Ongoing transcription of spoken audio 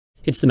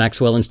It's the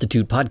Maxwell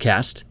Institute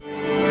podcast.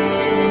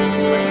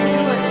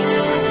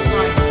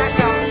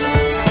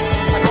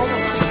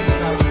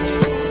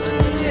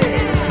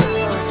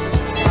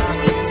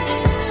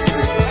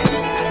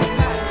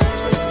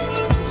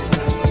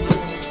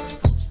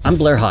 I'm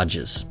Blair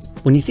Hodges.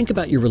 When you think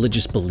about your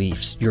religious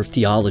beliefs, your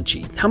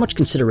theology, how much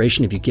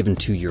consideration have you given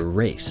to your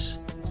race?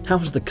 How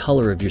has the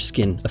color of your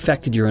skin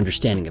affected your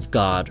understanding of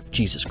God,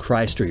 Jesus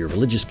Christ, or your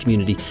religious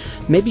community?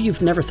 Maybe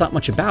you've never thought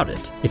much about it.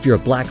 If you're a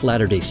Black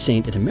Latter-day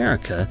Saint in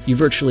America, you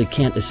virtually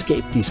can't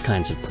escape these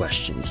kinds of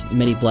questions.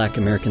 Many Black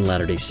American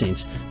Latter-day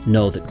Saints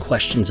know that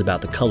questions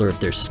about the color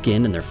of their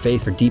skin and their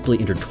faith are deeply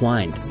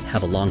intertwined and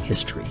have a long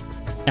history.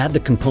 Add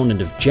the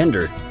component of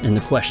gender, and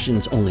the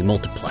questions only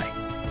multiply.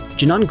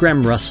 Janan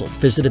Graham-Russell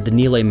visited the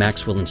Neal A.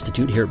 Maxwell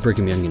Institute here at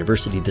Brigham Young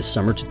University this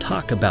summer to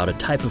talk about a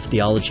type of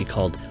theology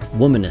called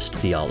Womanist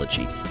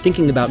theology,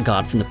 thinking about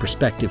God from the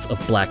perspective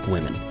of Black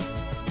women.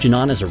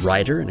 Janan is a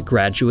writer and a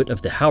graduate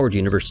of the Howard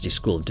University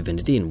School of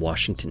Divinity in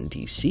Washington,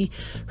 D.C.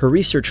 Her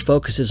research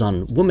focuses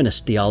on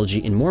womanist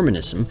theology in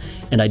Mormonism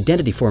and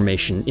identity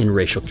formation in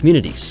racial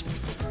communities.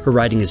 Her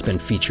writing has been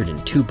featured in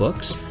 2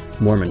 books,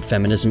 Mormon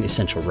Feminism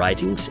Essential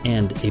Writings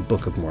and A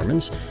Book of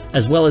Mormons,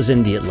 as well as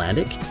in The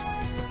Atlantic.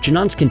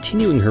 Janan's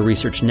continuing her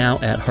research now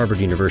at Harvard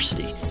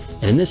University,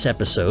 and in this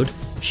episode,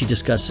 she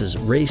discusses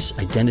race,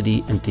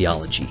 identity, and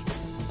theology.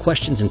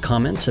 Questions and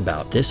comments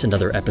about this and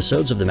other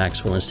episodes of the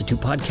Maxwell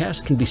Institute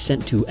podcast can be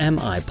sent to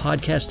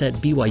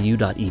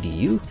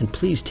MIPodcast@byu.edu, and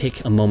please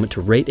take a moment to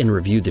rate and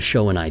review the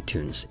show in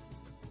iTunes.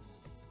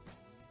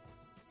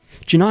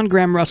 Janan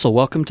Graham-Russell,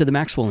 welcome to the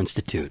Maxwell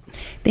Institute.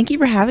 Thank you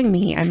for having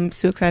me. I'm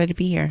so excited to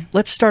be here.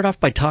 Let's start off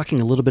by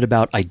talking a little bit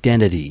about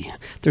identity.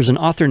 There's an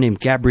author named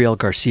Gabriel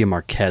Garcia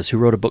Marquez who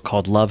wrote a book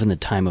called Love in the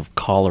Time of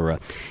Cholera.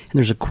 And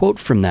there's a quote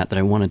from that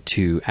I wanted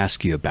to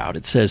ask you about.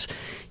 It says,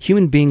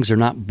 "Human beings are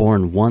not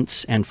born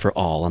once and for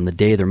all on the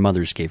day their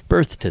mothers gave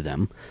birth to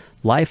them.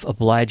 Life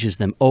obliges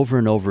them over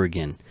and over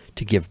again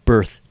to give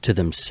birth to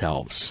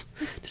themselves."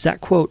 Does that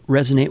quote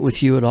resonate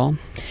with you at all?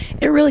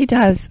 It really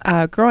does.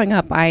 Growing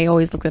up, I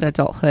always looked at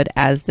adulthood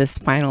as this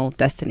final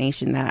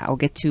destination that I'll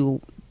get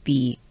to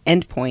the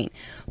end point.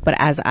 But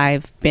as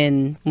I've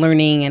been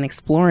learning and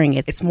exploring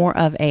it, it's more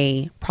of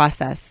a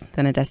process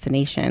than a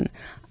destination.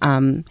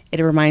 It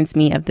reminds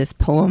me of this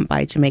poem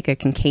by Jamaica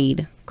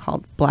Kincaid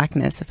called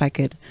Blackness, if I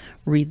could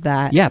read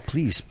that. Yeah,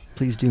 please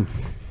do.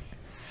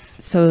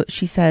 So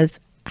she says,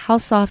 "How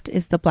soft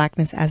is the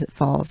blackness as it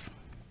falls.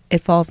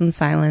 It falls in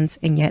silence,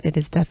 and yet it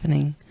is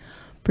deafening.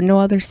 For no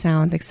other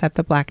sound except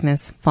the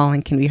blackness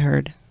falling can be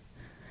heard.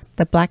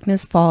 The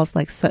blackness falls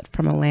like soot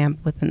from a lamp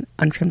with an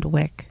untrimmed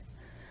wick.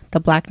 The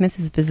blackness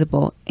is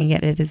visible, and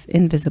yet it is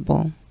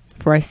invisible,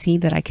 for I see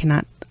that I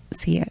cannot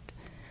see it.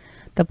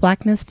 The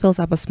blackness fills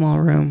up a small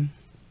room,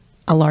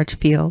 a large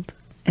field,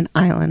 an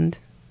island,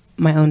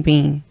 my own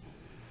being.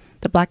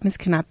 The blackness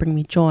cannot bring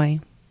me joy,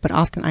 but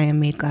often I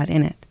am made glad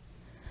in it.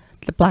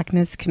 The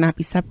blackness cannot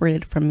be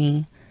separated from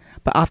me,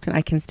 but often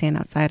I can stand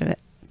outside of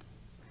it.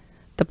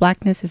 The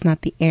blackness is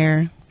not the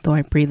air, though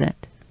I breathe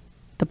it.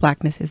 The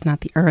blackness is not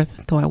the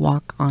earth, though I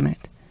walk on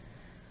it.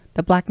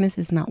 The blackness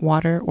is not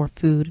water or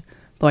food,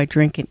 though I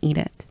drink and eat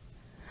it.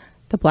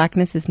 The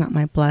blackness is not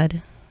my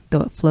blood,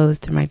 though it flows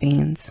through my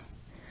veins.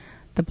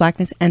 The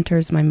blackness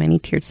enters my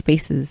many-tiered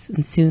spaces,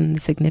 and soon the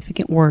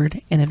significant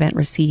word and event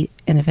recede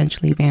and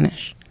eventually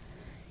vanish.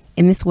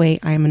 In this way,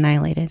 I am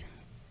annihilated,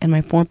 and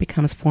my form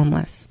becomes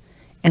formless,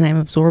 and I am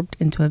absorbed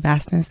into a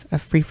vastness of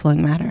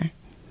free-flowing matter.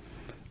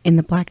 In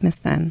the blackness,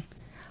 then,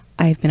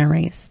 I have been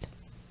erased.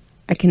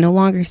 I can no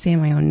longer say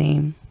my own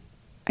name.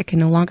 I can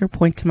no longer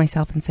point to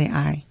myself and say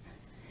I.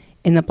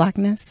 In the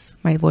blackness,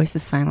 my voice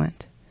is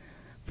silent.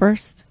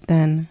 First,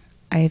 then,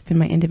 I have been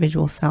my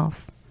individual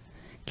self,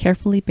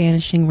 carefully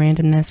banishing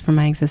randomness from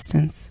my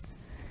existence.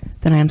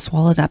 Then I am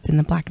swallowed up in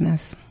the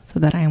blackness, so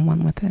that I am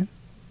one with it."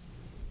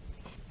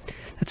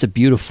 That's a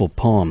beautiful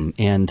poem,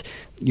 and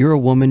you're a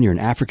woman, you're an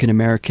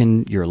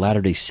African-American, you're a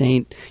Latter-day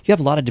Saint. You have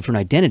a lot of different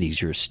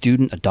identities. You're a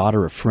student, a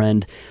daughter, a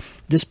friend.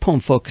 This poem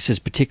focuses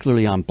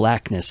particularly on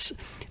blackness.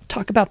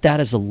 Talk about that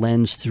as a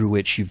lens through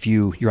which you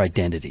view your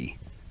identity.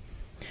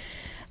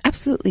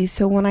 Absolutely.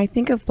 So when I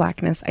think of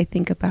blackness, I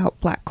think about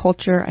Black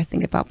culture, I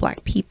think about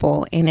Black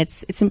people, and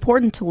it's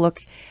important to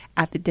look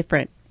at the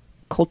different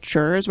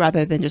cultures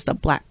rather than just a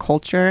Black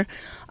culture,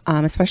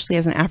 especially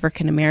as an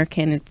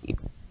African-American.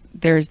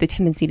 There's the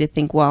tendency to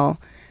think, well,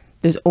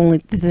 there's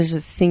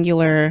a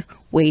singular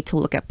way to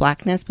look at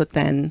blackness, but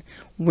then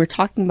when we're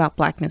talking about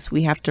blackness,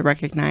 we have to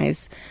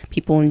recognize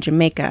people in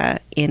Jamaica,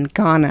 in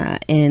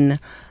Ghana, in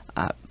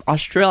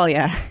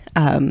Australia.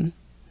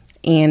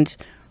 And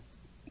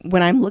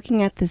when I'm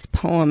looking at this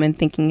poem and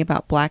thinking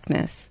about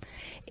blackness,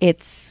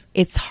 it's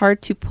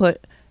hard to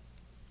put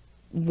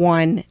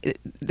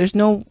there's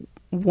no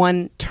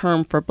one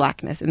term for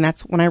blackness. And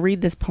that's when I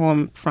read this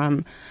poem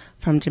from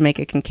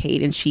Jamaica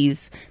Kincaid, and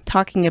she's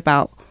talking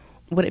about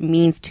what it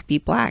means to be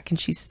Black, and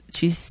she's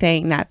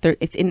saying that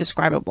it's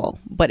indescribable,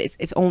 but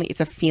it's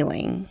a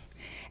feeling.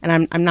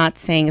 And I'm not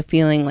saying a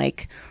feeling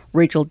like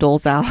Rachel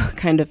Dolezal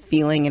kind of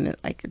feeling and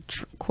like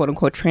quote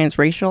unquote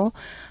transracial,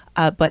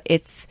 but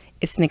it's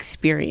an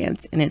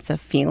experience and it's a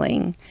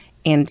feeling,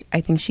 and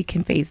I think she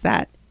conveys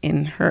that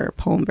in her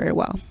poem very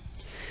well.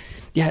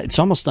 Yeah, it's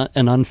almost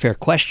an unfair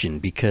question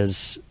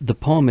because the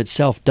poem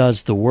itself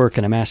does the work,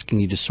 and I'm asking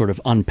you to sort of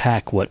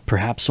unpack what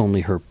perhaps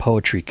only her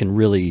poetry can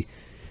really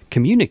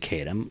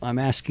communicate. I'm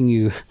asking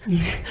you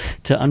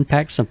to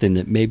unpack something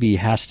that maybe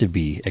has to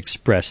be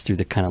expressed through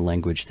the kind of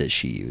language that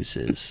she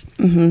uses.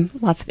 Mm-hmm.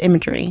 Lots of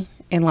imagery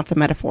and lots of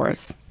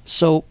metaphors.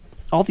 So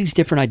all these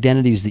different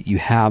identities that you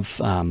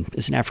have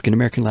as an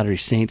African-American Latter-day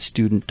Saint,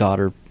 student,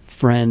 daughter,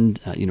 friend,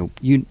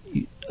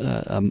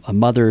 a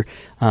mother.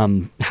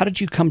 How did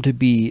you come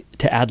to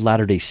add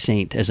Latter-day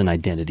Saint as an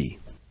identity?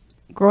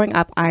 Growing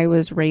up, I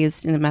was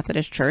raised in the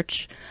Methodist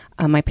Church.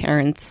 My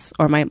parents,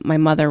 or my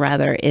mother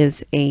rather,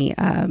 is she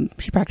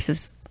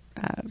practices,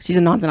 she's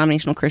a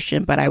non-denominational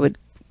Christian, but I would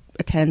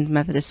attend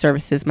Methodist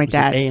services. My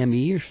dad, it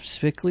AME or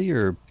specifically,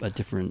 or a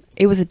different?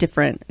 It was a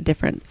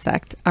different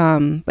sect.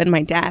 But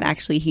my dad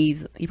actually,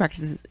 he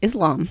practices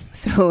Islam.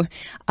 So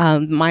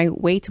my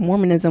way to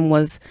Mormonism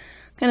was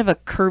kind of a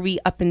curvy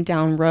up and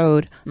down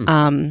road.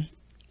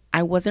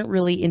 I wasn't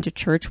really into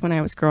church when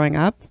I was growing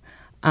up.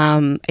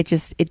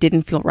 It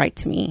didn't feel right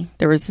to me.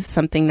 There was just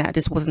something that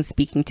just wasn't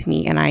speaking to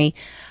me. And I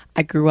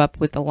grew up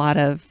with a lot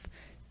of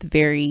the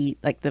very,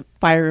 like the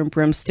fire and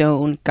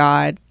brimstone,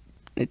 God,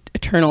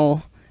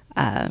 eternal,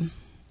 I'm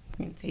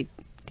going to say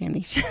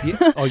damnation. You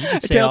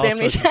can say all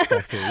sorts of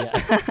stuff here,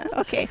 yeah.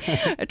 Okay.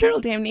 Eternal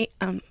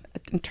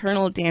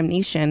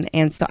damnation.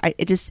 And so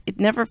it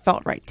never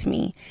felt right to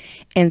me.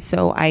 And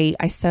so I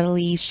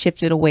steadily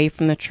shifted away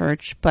from the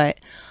church. But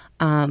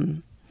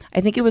I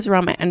think it was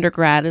around my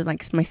undergrad,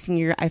 like my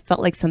senior year, I felt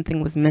like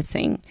something was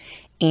missing.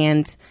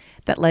 And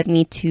that led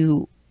me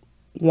to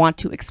want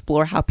to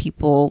explore how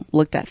people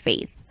looked at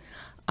faith.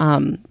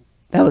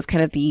 That was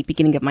kind of the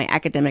beginning of my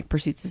academic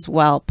pursuits as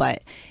well,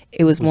 but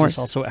it was more... Was this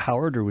also at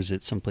Howard, or was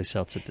it someplace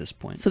else at this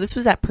point? So this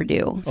was at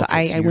Purdue. So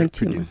okay, I went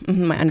to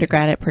my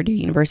undergrad at Purdue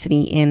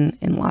University in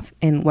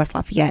West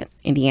Lafayette,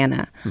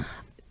 Indiana.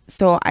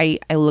 So I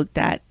looked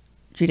at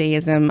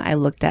Judaism, I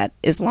looked at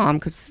Islam,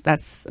 because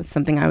that's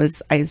something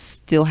I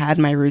still had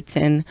my roots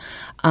in.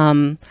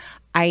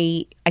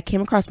 I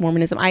came across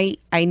Mormonism.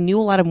 I knew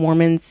a lot of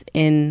Mormons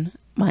in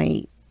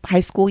my high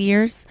school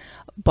years,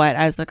 but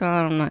I was like, oh,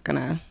 I'm not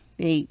gonna...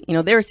 They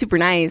were super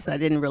nice. I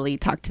didn't really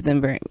talk to them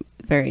very,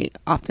 very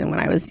often when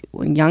I was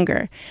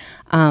younger.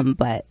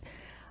 But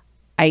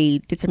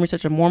I did some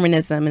research on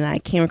Mormonism, and I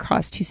came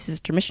across two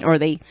sister mission, or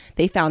they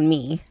found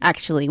me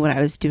actually when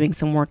I was doing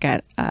some work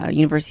at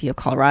University of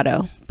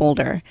Colorado,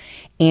 Boulder.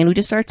 And we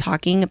just started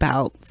talking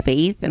about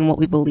faith and what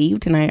we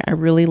believed. And I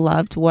really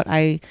loved what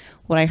I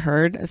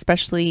heard,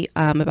 especially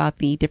about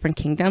the different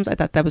kingdoms. I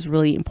thought that was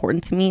really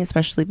important to me,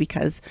 especially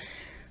because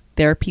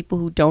there are people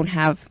who don't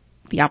have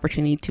the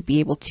opportunity to be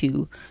able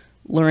to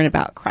learn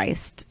about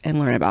Christ and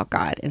learn about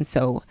God. And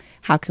so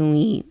how can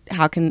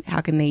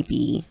they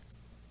be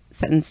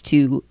sentenced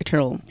to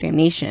eternal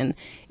damnation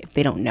if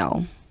they don't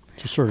know?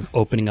 So sort of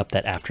opening up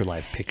that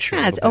afterlife picture.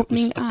 Yeah, it's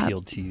opening up.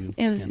 Appealed to you.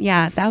 It was,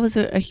 that was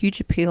a huge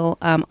appeal.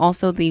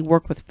 Also the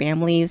work with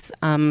families.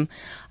 I'm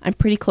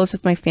pretty close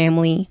with my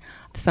family.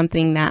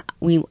 Something that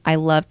I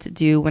loved to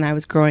do when I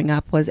was growing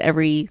up was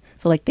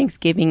like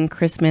Thanksgiving,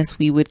 Christmas,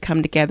 we would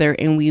come together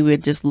and we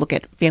would just look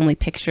at family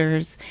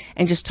pictures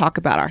and just talk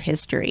about our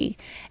history.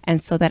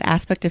 And so that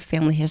aspect of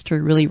family history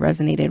really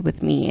resonated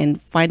with me,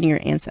 and finding your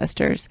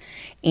ancestors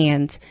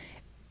and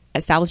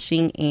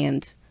establishing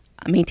and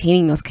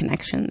maintaining those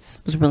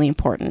connections was really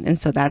important. And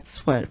so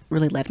that's what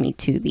really led me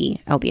to the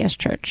LDS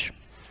Church.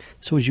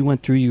 So as you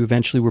went through, you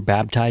eventually were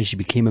baptized, you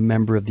became a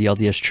member of the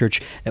LDS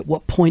Church. At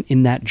what point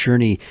in that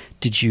journey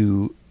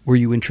were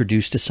you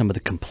introduced to some of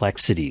the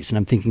complexities? And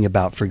I'm thinking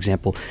about, for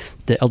example,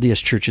 the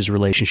LDS Church's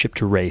relationship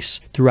to race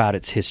throughout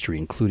its history,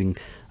 including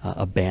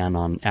a ban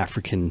on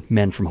African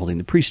men from holding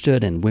the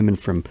priesthood and women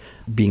from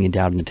being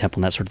endowed in the temple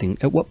and that sort of thing.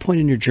 At what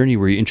point in your journey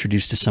were you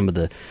introduced to some of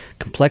the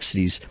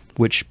complexities,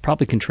 which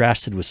probably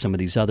contrasted with some of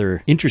these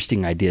other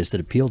interesting ideas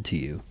that appealed to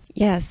you?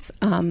 Yes.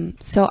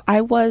 So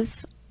I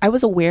was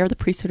aware of the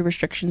priesthood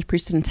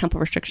and temple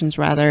restrictions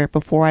rather,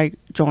 before I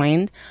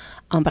joined,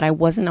 but I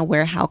wasn't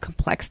aware how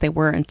complex they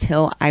were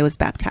until I was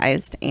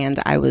baptized and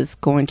I was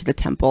going to the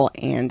temple,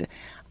 and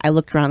I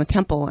looked around the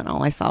temple and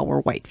all I saw were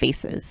white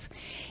faces.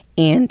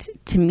 And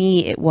to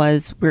me, it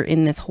was, we're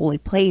in this holy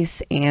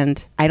place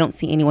and I don't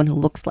see anyone who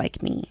looks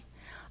like me.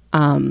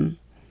 And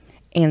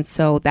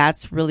so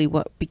that's really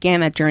what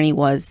began that journey,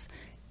 was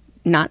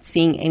not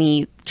seeing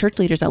any church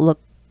leaders that look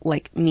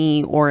like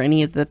me or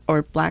any of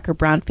or black or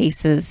brown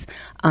faces,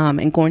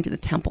 and going to the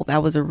temple.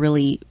 That was a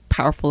really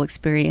powerful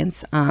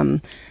experience.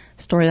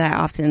 Story that I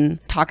often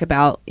talk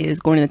about is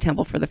going to the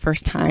temple for the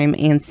first time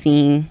and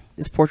seeing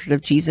this portrait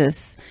of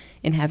Jesus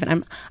in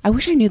heaven. I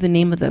wish I knew the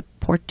name of the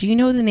port. Do you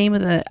know the name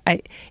of the?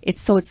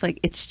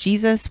 It's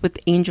Jesus with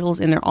angels,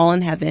 and they're all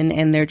in heaven,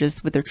 and they're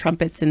just with their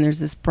trumpets, and there's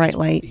this bright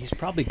light. He's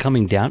probably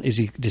coming down. Is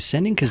he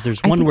descending? Because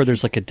there's one where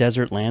there's like a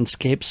desert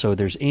landscape, so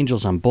there's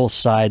angels on both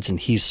sides, and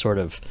he's sort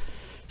of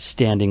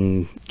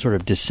standing, sort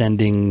of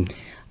descending.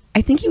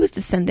 I think he was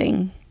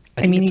descending.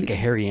 I mean, it's like a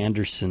Harry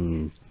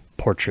Anderson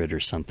portrait or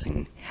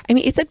something. I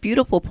mean, it's a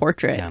beautiful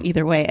portrait. Yeah.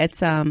 Either way,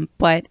 it's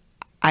but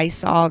I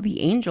saw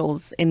the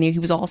angels, and he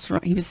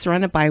was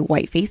surrounded by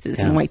white faces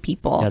and white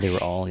people. Yeah, they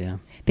were all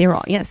They were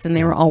all and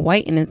they were all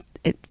white. And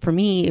it for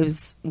me, it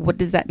was, what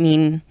does that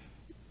mean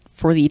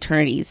for the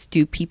eternities?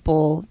 Do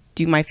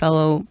my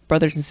fellow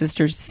brothers and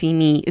sisters see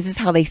me? Is this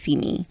how they see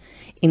me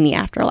in the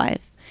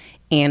afterlife?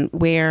 And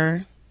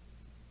where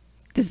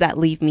does that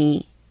leave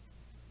me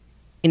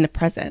in the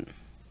present?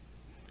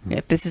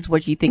 If this is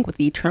what you think what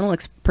the eternal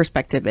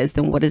perspective is,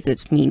 then what does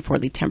it mean for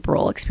the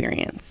temporal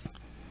experience?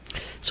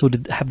 So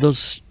have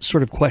those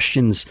sort of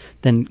questions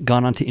then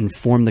gone on to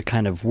inform the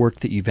kind of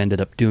work that you've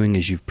ended up doing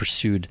as you've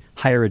pursued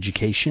higher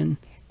education?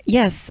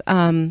 Yes.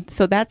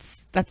 So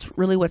that's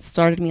really what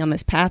started me on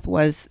this path,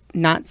 was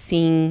not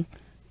seeing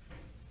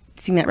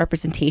that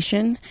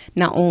representation,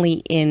 not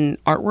only in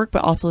artwork,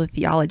 but also the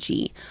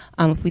theology.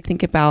 If we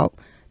think about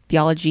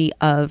theology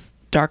of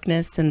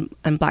darkness and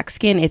black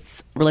skin,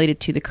 it's related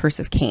to the curse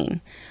of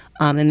Cain.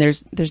 And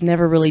there's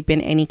never really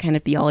been any kind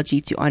of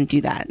theology to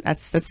undo that.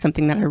 That's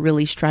something that I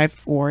really strive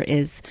for,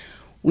 is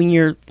when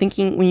you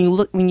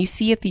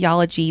see a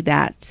theology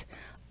that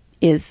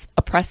is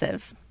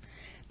oppressive,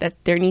 that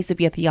there needs to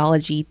be a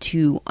theology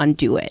to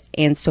undo it.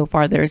 And so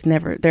far there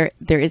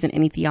isn't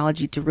any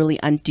theology to really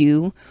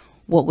undo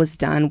what was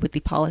done with the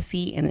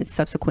policy and its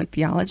subsequent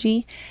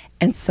theology.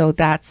 And so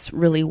that's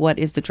really what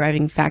is the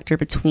driving factor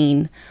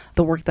between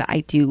the work that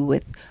I do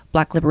with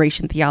Black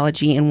liberation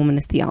theology and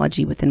womanist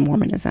theology within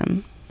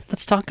Mormonism.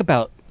 Let's talk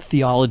about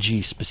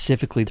theology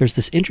specifically. There's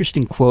this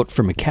interesting quote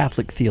from a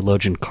Catholic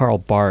theologian, Karl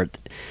Barth,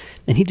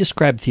 and he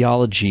described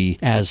theology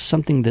as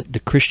something that the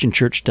Christian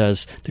church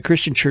does. The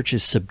Christian church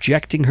is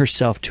subjecting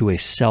herself to a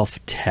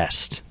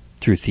self-test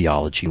through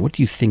theology. What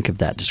do you think of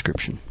that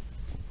description?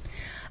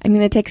 I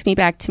mean, it takes me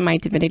back to my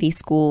divinity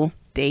school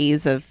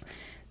days of,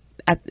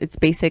 at its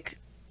basic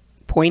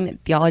point,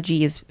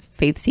 theology is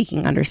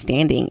faith-seeking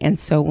understanding. And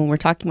so when we're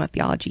talking about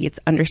theology, it's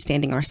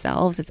understanding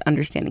ourselves, it's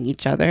understanding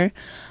each other.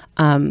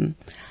 I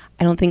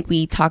don't think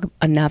we talk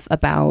enough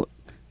about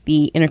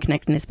the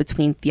interconnectedness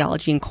between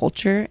theology and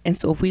culture. And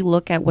so if we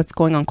look at what's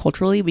going on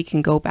culturally, we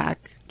can go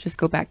back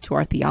to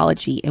our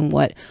theology and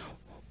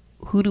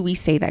who do we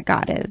say that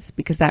God is?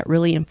 Because that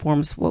really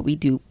informs what we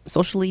do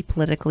socially,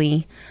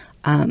 politically.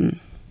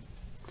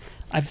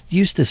 I've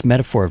used this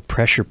metaphor of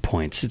pressure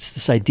points. It's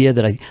this idea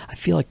that I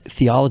feel like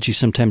theology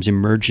sometimes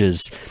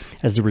emerges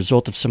as the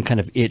result of some kind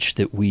of itch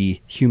that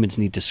we humans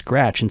need to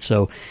scratch. And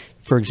so,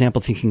 for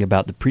example, thinking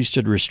about the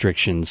priesthood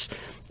restrictions,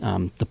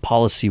 the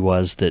policy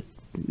was that,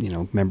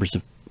 members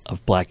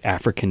of Black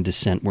African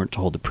descent weren't to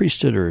hold the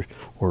priesthood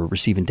or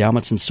receive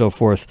endowments and so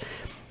forth.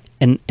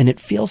 And it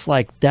feels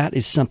like that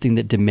is something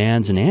that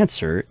demands an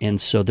answer.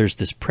 And so there's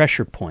this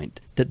pressure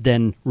point that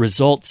then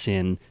results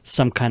in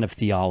some kind of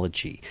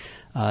theology.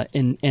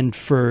 And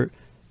for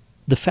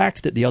the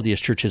fact that the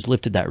LDS Church has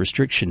lifted that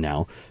restriction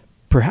now,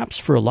 perhaps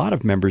for a lot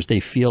of members, they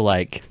feel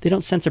like they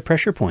don't sense a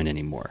pressure point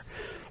anymore.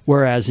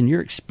 Whereas in your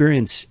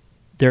experience,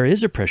 there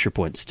is a pressure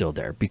point still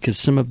there, because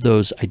some of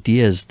those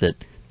ideas that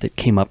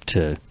came up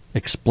to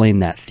explain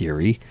that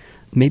theory,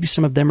 maybe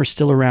some of them are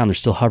still around. They're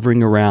still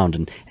hovering around,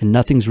 and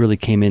nothing's really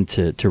came in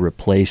to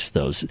replace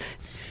those.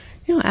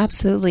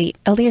 Absolutely.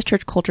 LDS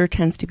Church culture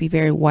tends to be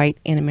very white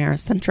and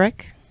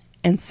Americentric.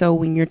 And so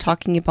when you're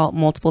talking about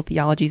multiple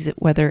theologies,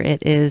 whether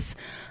it is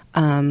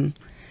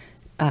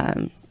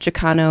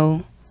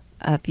Chicano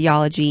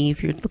theology,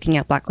 if you're looking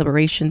at Black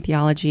liberation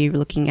theology, if you're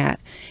looking at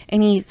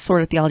any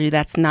sort of theology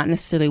that's not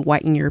necessarily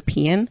white and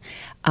European,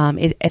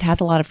 it has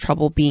a lot of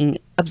trouble being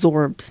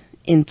absorbed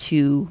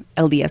into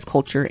LDS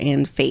culture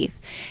and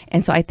faith.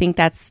 And so I think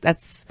that's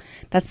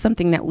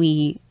something that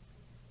we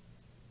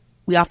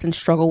often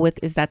struggle with,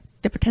 is that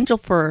the potential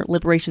for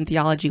liberation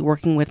theology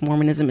working with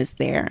Mormonism is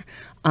there.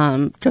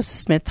 Joseph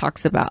Smith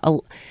talks about,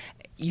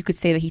 you could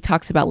say that he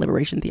talks about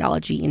liberation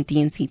theology in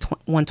D&C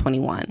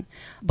 121,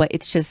 but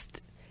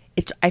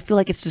I feel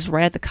like it's just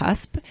right at the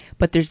cusp,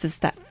 but there's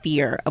that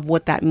fear of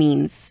what that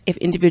means if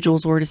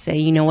individuals were to say,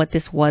 you know what,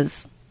 this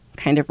was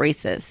kind of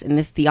racist and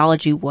this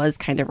theology was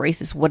kind of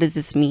racist. What does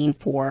this mean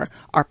for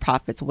our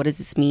prophets? What does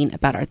this mean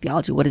about our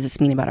theology? What does this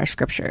mean about our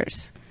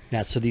scriptures?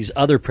 Yeah, so these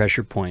other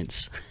pressure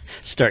points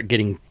start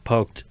getting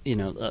poked,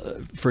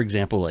 for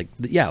example, like,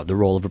 the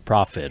role of a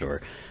prophet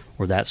or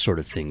that sort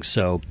of thing.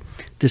 So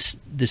this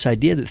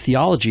idea that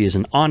theology is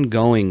an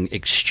ongoing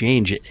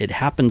exchange, it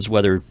happens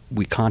whether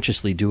we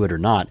consciously do it or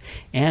not,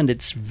 and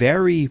it's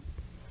very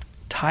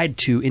tied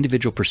to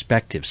individual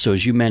perspectives. So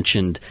as you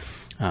mentioned,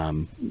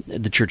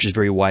 the church is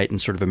very white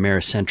and sort of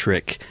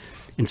Americentric,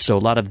 and so a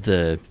lot of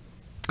the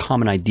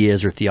common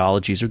ideas or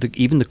theologies or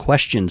even the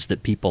questions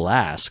that people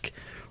ask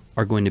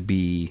are going to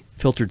be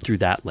filtered through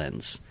that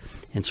lens.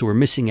 And so we're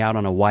missing out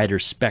on a wider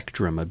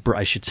spectrum,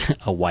 I should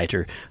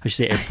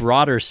say a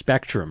broader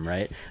spectrum,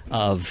 right,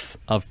 of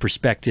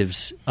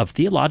perspectives, of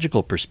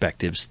theological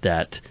perspectives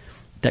that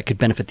could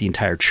benefit the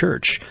entire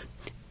church.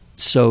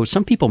 So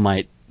some people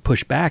might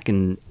push back,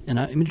 and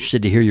I'm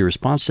interested to hear your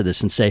response to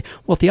this and say,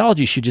 well,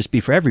 theology should just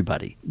be for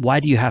everybody. Why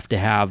do you have to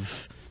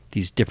have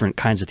these different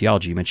kinds of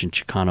theology? You mentioned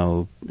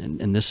Chicano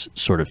and this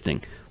sort of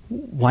thing.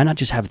 Why not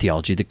just have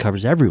theology that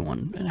covers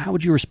everyone? And how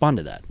would you respond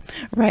to that?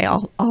 Right.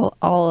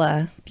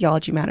 All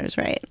theology matters,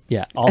 right?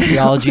 Yeah. All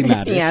theology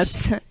matters.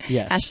 Yes.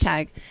 Yes.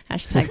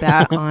 Hashtag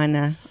that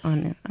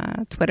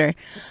on Twitter.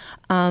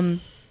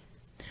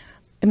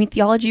 I mean,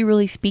 theology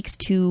really speaks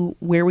to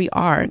where we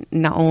are,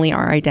 not only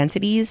our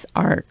identities,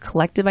 our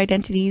collective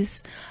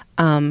identities.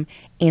 And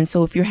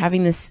so if you're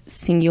having this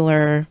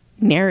singular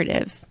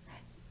narrative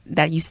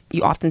that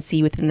you often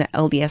see within the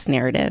LDS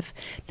narrative,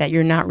 that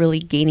you're not really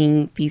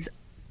gaining these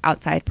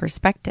outside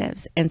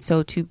perspectives. And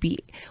so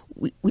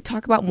we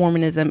talk about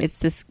Mormonism, it's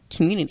this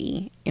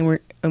community, and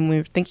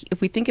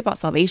if we think about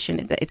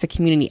salvation, it's a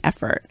community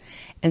effort.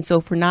 And so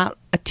if we're not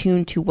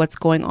attuned to what's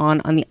going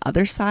on the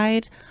other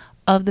side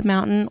of the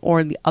mountain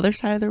or the other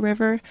side of the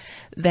river,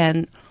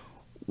 then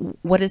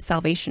what is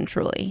salvation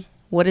truly?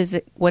 What is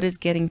it? What is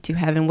getting to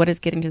heaven? What is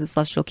getting to the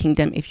celestial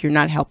kingdom if you're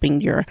not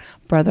helping your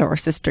brother or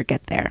sister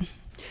get there?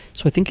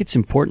 So I think it's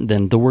important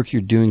then, the work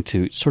you're doing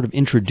to sort of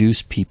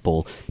introduce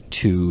people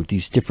to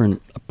these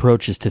different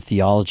approaches to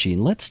theology.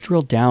 And let's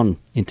drill down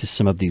into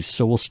some of these.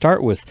 So we'll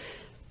start with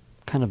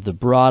kind of the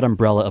broad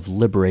umbrella of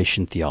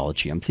liberation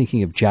theology. I'm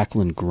thinking of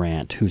Jacqueline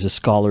Grant, who's a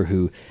scholar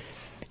who,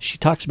 she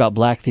talks about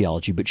black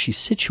theology, but she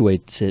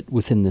situates it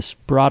within this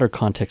broader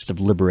context of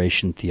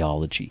liberation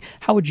theology.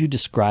 How would you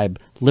describe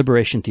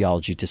liberation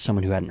theology to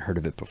someone who hadn't heard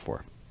of it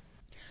before?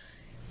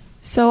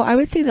 So I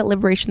would say that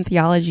liberation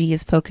theology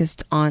is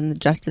focused on the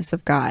justice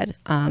of God,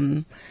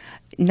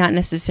 not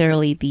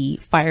necessarily the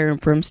fire and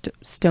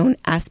brimstone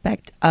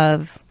aspect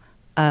of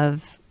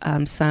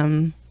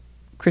some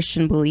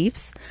Christian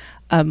beliefs,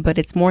 but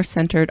it's more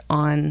centered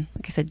on,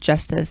 like I said,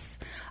 justice,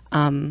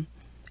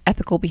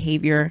 ethical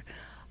behavior.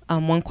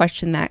 One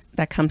question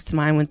that comes to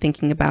mind when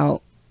thinking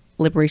about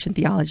liberation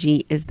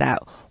theology is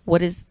that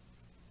what is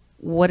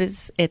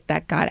it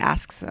that God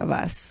asks of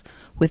us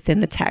within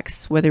the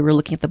text, whether we're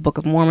looking at the Book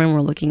of Mormon,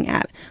 we're looking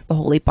at the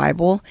Holy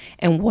Bible,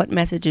 and what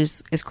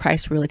messages is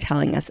Christ really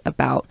telling us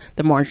about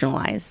the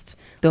marginalized,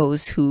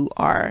 those who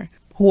are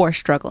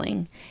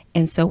struggling.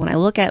 And so when I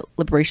look at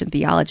liberation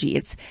theology,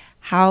 it's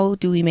how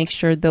do we make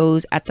sure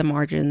those at the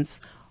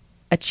margins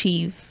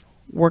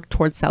work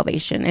towards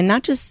salvation, and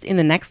not just in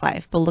the next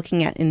life, but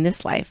looking at in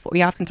this life.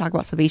 We often talk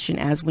about salvation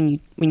as when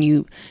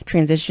you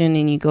transition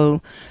and you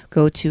go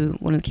to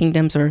one of the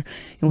kingdoms or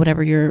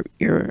whatever your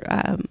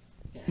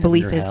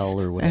belief is,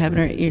 hell or whatever.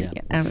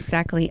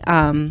 Exactly.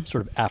 Sort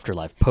of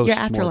afterlife,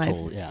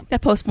 post-mortal. Yeah,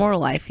 post-mortal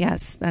life.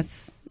 Yes,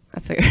 that's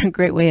a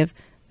great way of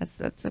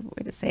that's a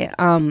way to say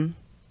it.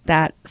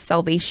 That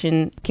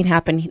salvation can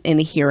happen in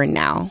the here and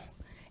now.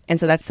 And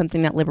so that's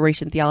something that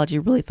liberation theology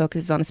really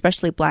focuses on,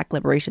 especially Black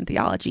liberation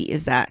theology,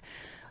 is that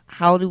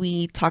how do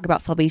we talk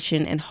about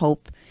salvation and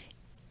hope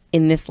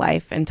in this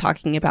life and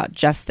talking about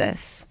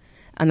justice?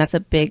 And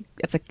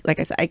like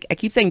I said, I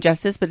keep saying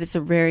justice, but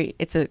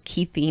it's a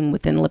key theme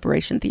within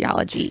liberation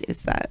theology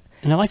is that.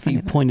 And I like that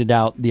you pointed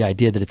out the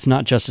idea that it's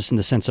not justice in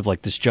the sense of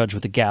like this judge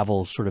with a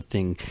gavel sort of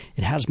thing.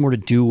 It has more to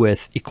do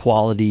with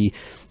equality.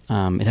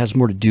 It has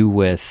more to do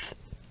with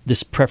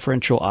this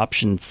preferential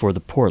option for the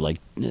poor. Like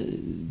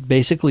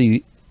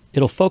basically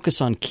it'll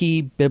focus on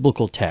key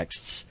biblical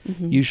texts,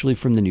 usually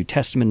from the New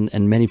Testament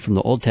and many from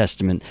the Old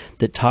Testament,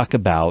 that talk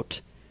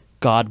about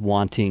God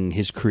wanting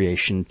his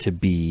creation to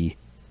be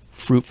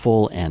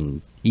fruitful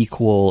and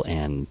equal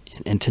and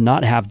to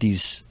not have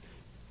these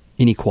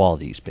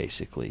inequalities,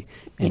 basically.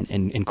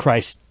 And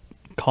Christ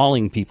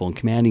calling people and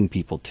commanding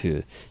people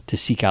to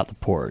seek out the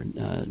poor.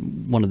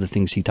 One of the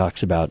things he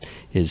talks about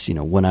is,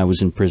 when I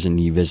was in prison,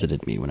 you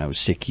visited me. When I was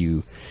sick,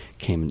 you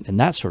came. And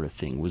that sort of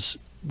thing was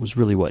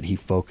really what he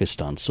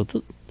focused on. So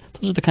those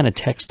are the kind of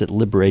texts that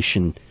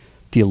liberation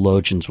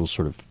theologians will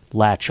sort of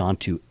latch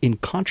onto, in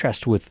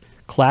contrast with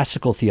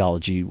classical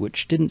theology,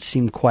 which didn't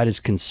seem quite as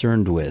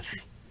concerned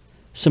with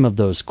some of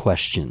those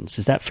questions.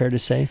 Is that fair to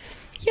say?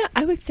 Yeah,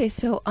 I would say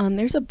so.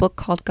 There's a book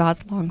called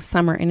God's Long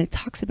Summer, and it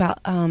talks about,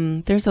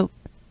 there's a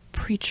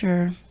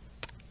preacher,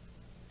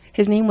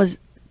 his name was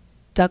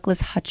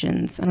Douglas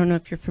Hutchins. I don't know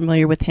if you're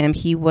familiar with him.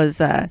 He was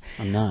I'm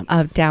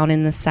not. Down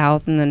in the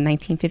South in the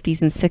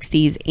 1950s and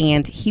 60s,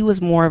 and he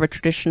was more of a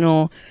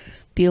traditional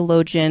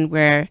theologian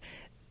where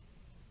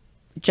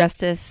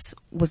justice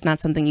was not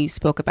something you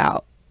spoke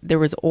about. There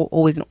was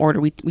always an order.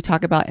 We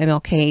talk about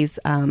MLK's,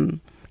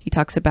 he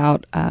talks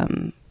about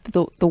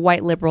the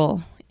white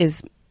liberal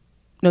is,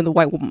 no, the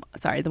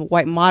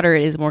white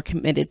moderate is more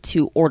committed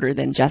to order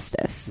than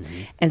justice.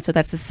 Mm-hmm. And so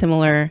that's a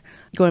similar,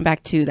 going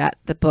back to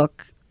the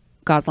book,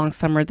 God's Long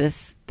Summer,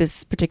 this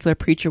particular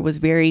preacher was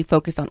very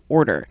focused on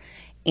order.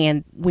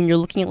 And when you're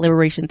looking at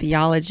liberation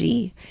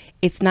theology,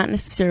 it's not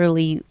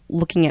necessarily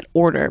looking at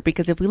order,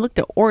 because if we looked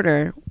at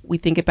order, you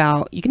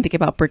can think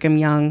about Brigham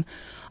Young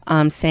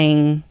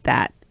saying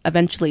that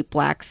eventually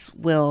black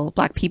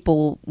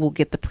people will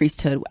get the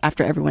priesthood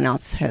after everyone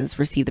else has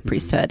received the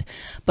priesthood.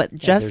 But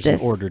justice,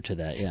 there's an order to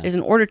that. Yeah, there's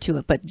an order to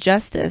it. But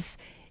justice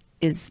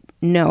is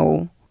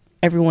no,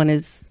 everyone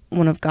is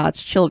one of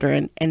God's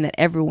children, and that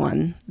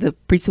the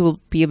priesthood will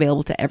be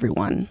available to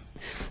everyone.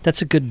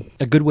 That's a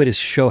good way to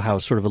show how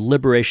sort of a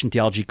liberation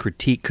theology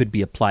critique could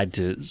be applied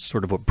to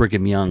sort of what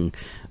Brigham Young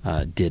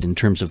did in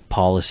terms of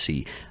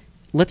policy.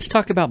 Let's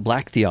talk about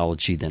black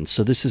theology then.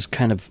 So this is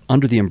kind of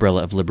under the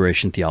umbrella of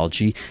liberation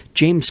theology.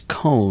 James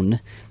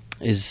Cone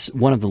is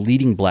one of the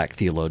leading black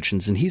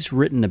theologians, and he's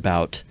written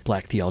about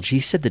black theology.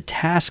 He said the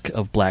task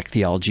of black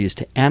theology is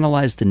to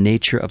analyze the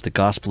nature of the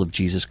gospel of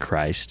Jesus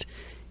Christ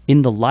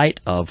in the light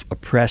of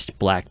oppressed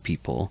black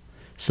people,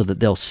 so that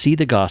they'll see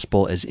the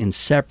gospel as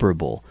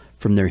inseparable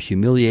from their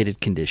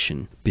humiliated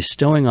condition,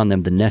 bestowing on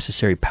them the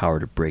necessary power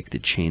to break the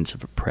chains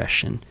of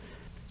oppression.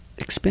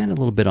 Expand a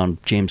little bit on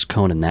James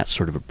Cone and that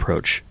sort of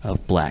approach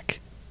of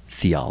black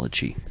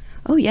theology.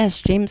 Oh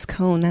yes, James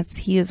Cone.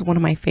 He is one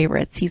of my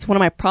favorites. He's one of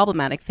my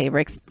problematic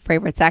favorites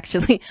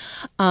actually.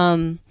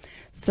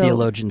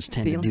 Theologians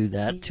tend to do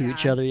that to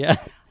each other, yeah.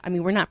 I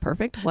mean, we're not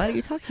perfect. What are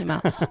you talking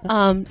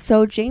about?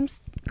 So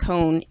James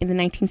Cone in the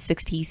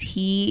 1960s,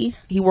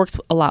 he works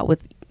a lot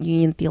with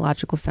Union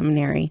Theological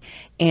Seminary,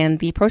 and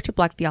the approach to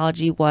black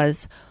theology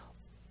was,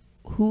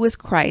 who is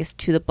Christ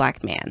to the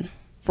black man?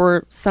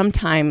 For some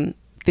time,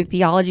 the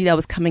theology that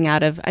was coming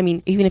out of, I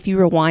mean, even if you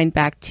rewind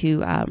back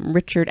to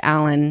Richard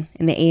Allen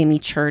in the AME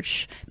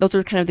Church, those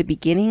were kind of the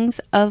beginnings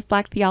of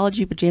black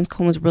theology, but James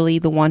Cone was really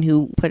the one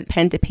who put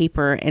pen to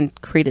paper and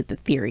created the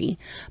theory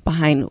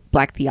behind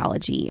black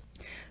theology.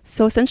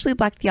 So essentially,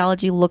 black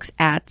theology looks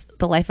at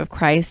the life of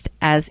Christ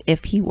as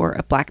if he were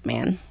a black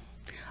man,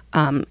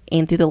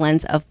 and through the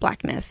lens of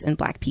blackness and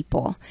black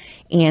people,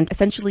 and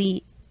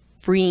essentially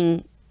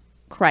freeing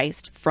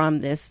Christ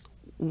from this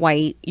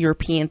white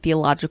European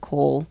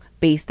theological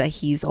base that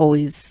he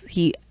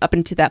up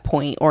until that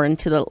point, or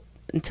until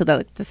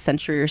the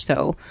century or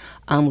so,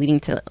 leading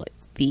to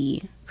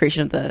the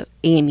creation of the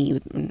AME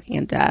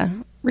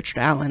and Richard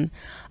Allen,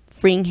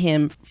 freeing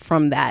him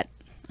from that,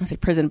 I say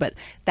prison, but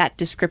that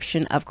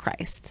description of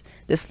Christ,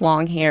 this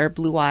long hair,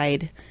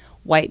 blue-eyed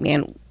white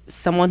man,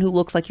 someone who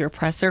looks like your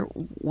oppressor.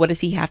 What does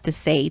he have to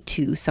say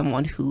to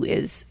someone who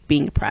is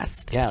being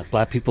oppressed? Yeah,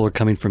 black people are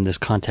coming from this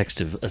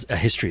context of a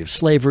history of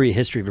slavery, a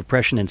history of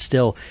oppression, and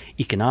still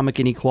economic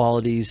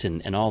inequalities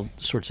and all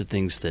sorts of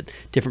things that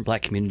different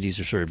black communities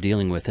are sort of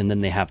dealing with. And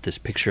then they have this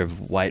picture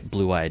of white,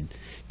 blue-eyed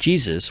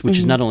Jesus, which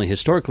is not only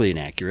historically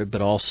inaccurate,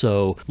 but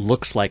also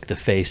looks like the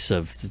face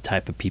of the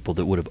type of people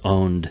that would have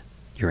owned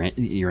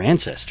your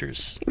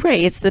ancestors. Right.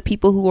 It's the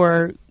people who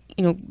are,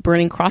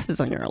 burning crosses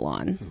on your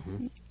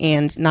lawn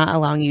and not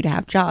allowing you to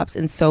have jobs.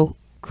 And so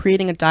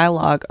creating a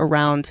dialogue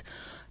around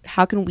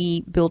how can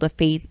we build a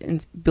faith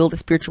and build a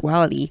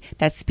spirituality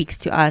that speaks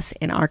to us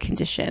in our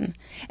condition.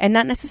 And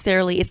not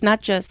necessarily, it's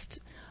not just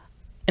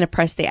an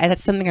oppressed state.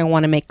 That's something I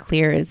want to make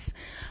clear is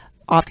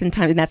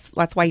oftentimes, and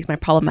that's why he's my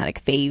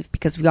problematic fave,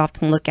 because we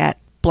often look at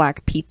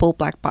black people,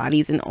 black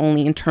bodies, and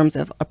only in terms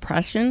of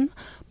oppression.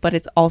 But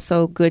it's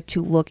also good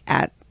to look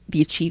at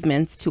the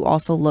achievements, to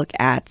also look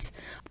at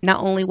not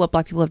only what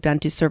black people have done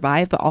to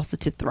survive, but also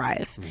to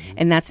thrive.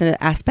 And that's an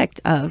aspect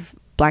of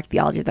black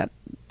theology that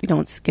we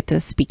don't get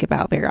to speak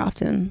about very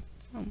often.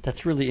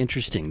 That's really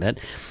interesting. That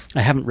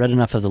I haven't read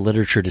enough of the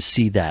literature to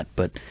see that,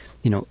 but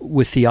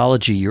with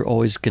theology, you're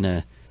always going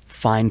to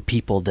find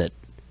people that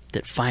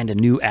find a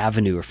new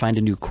avenue or find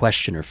a new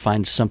question or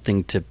find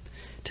something to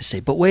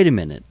say, but wait a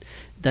minute.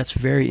 That's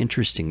very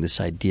interesting,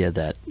 this idea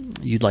that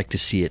you'd like to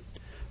see it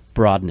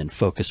broaden and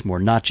focus more,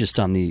 not just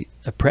on the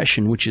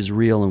oppression, which is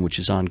real and which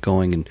is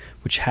ongoing and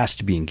which has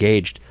to be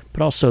engaged,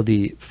 but also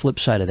the flip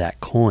side of that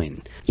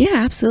coin. Yeah,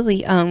 absolutely.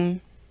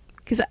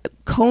 Because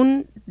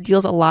Cone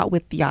deals a lot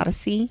with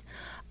theodicy.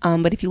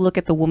 But if you look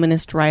at the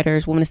womanist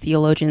writers, womanist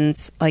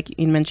theologians, like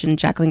you mentioned,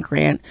 Jacqueline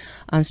Grant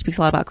speaks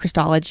a lot about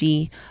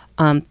Christology.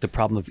 The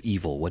problem of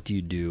evil. What do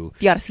you do?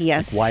 Theodicy,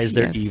 yes. Like, why is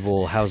there yes.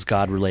 evil? How is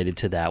God related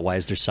to that? Why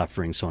is there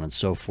suffering? So on and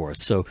so forth.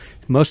 So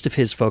most of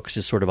his focus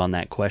is sort of on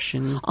that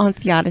question. On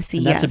theodicy,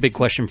 and that's yes. a big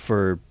question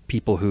for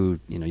people who,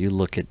 you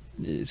look at,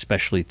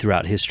 especially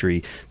throughout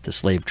history, the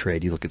slave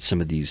trade, you look at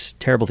some of these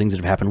terrible things that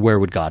have happened. Where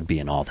would God be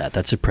in all that?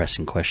 That's a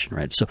pressing question,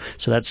 right? So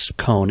that's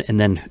Cone. And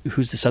then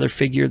who's this other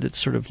figure that's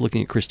sort of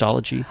looking at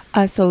Christology?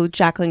 So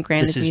Jacqueline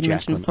Grant, as we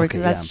mentioned before. Okay,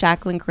 so that's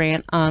Jacqueline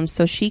Grant.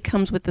 So she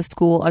comes with the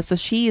school. So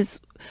she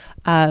is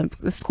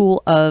the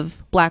school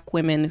of black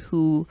women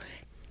who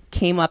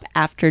came up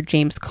after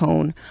James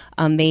Cone.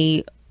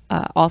 They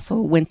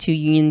also went to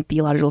Union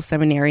Theological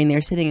Seminary, and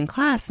they're sitting in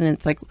class, and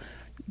it's like,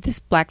 this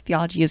black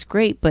theology is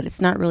great, but it's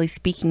not really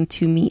speaking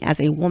to me as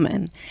a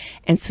woman.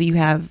 And so you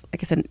have,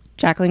 like I said,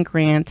 Jacqueline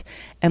Grant,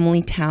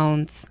 Emily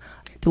Towns,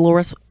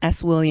 Dolores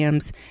S.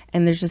 Williams,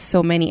 and there's just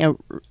so many,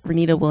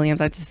 Renita Williams.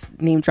 I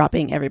just name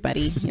dropping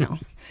everybody,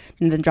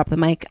 and then drop the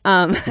mic.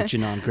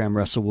 Janan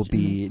Graham-Russell will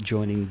be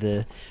joining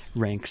the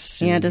ranks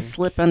soon. Yeah, just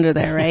slip under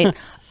there, right?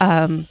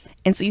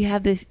 And so you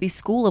have this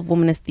school of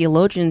womanist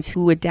theologians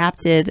who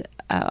adapted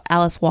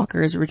Alice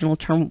Walker's original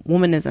term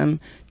womanism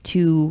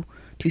to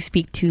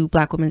speak to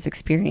Black women's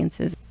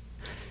experiences.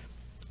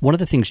 One of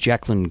the things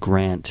Jacqueline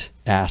Grant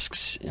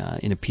asks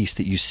in a piece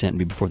that you sent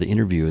me before the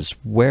interview is,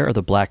 where are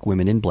the Black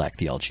women in Black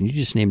theology? And you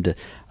just named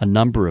a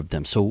number of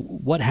them. So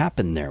what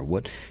happened there?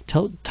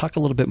 Talk a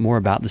little bit more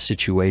about the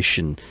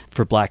situation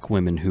for Black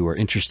women who are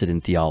interested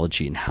in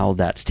theology and how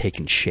that's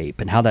taken shape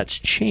and how that's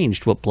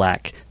changed what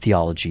Black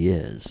theology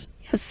is.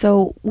 Yeah,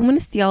 so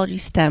womanist theology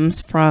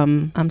stems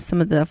from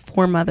some of the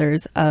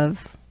foremothers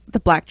of the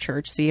Black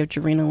church. So you have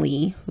Jarena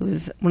Lee, who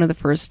was one of the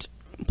first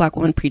Black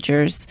woman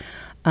preachers.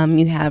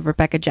 You have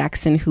Rebecca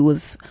Jackson, who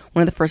was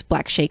one of the first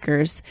Black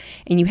Shakers.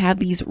 And you have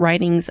these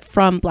writings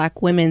from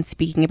Black women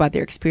speaking about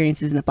their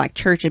experiences in the Black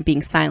church and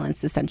being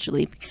silenced,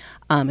 essentially.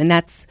 And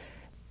that's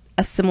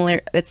a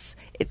similar... It's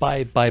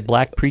by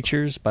Black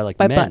preachers, by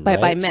men,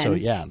 right? By men. So,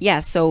 yeah.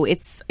 Yeah, so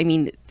it's... I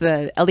mean,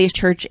 the LDS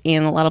Church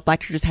and a lot of Black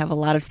churches have a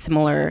lot of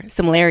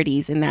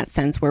similarities in that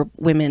sense, where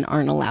women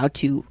aren't allowed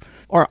to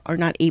or are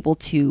not able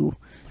to...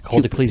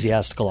 hold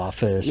ecclesiastical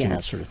office. Yes. And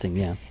that sort of thing,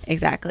 yeah.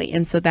 Exactly.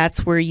 And so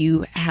that's where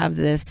you have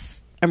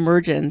this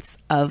emergence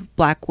of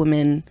Black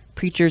women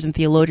preachers and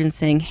theologians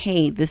saying,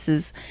 hey,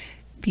 this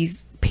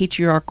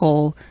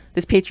patriarchal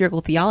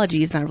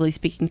theology is not really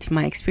speaking to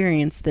my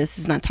experience. This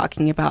is not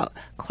talking about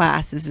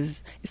class.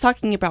 It's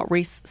talking about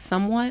race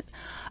somewhat,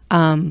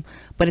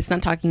 but it's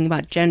not talking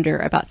about gender,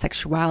 about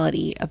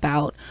sexuality,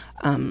 about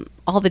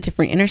all the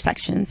different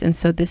intersections. And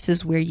so this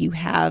is where you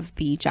have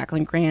the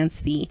Jacqueline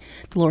Grants, the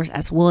Dolores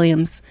S.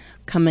 Williams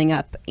coming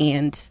up.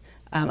 And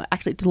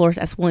actually, Dolores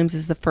S. Williams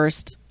is the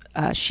first,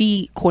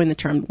 she coined the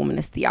term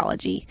womanist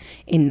theology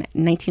in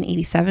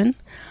 1987.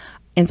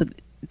 And so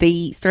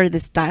they started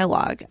this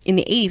dialogue in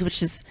the 80s,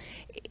 which is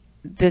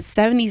the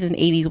 70s and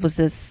 80s was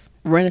this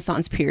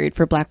Renaissance period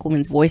for Black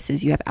women's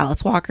voices. You have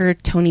Alice Walker,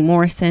 Toni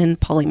Morrison,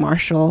 Polly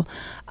Marshall,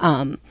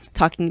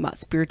 talking about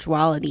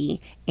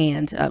spirituality,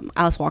 and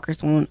Alice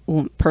Walker's one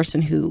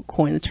person who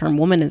coined the term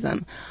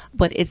womanism.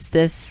 But it's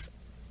this,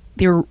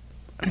 they were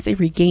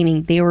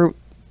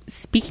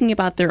speaking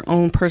about their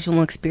own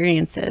personal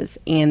experiences,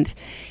 and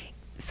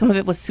some of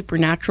it was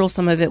supernatural,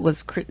 some of it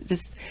was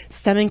just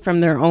stemming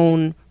from their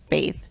own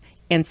faith.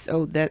 And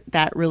so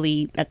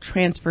that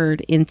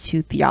transferred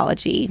into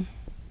theology.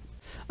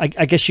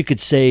 I guess you could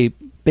say,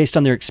 based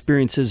on their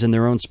experiences and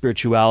their own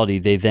spirituality,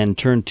 they then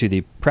turned to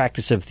the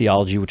practice of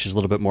theology, which is a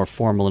little bit more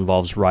formal,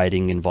 involves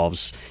writing,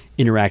 involves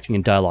interacting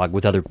in dialogue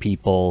with other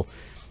people.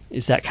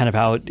 Is that kind of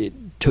how it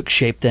took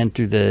shape then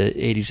through the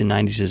 80s and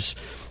 90s, as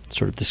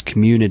sort of this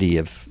community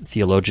of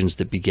theologians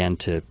that began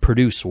to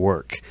produce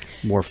work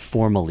more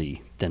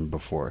formally than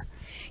before?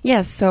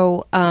 Yes,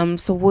 so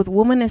with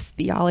womanist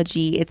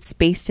theology, it's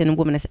based in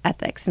womanist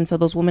ethics. And so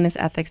those womanist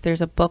ethics, there's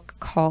a book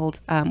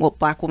called,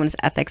 Black Womanist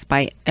Ethics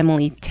by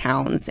Emily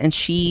Towns. And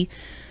she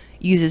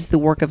uses the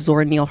work of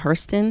Zora Neale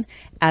Hurston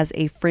as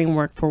a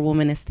framework for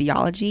womanist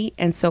theology.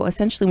 And so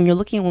essentially, when you're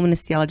looking at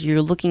womanist theology,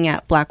 you're looking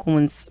at Black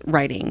women's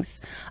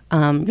writings.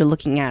 You're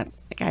looking at,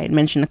 like I had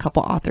mentioned a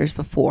couple authors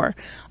before.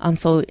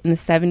 So in the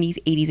 70s,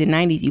 80s, and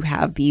 90s, you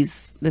have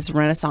this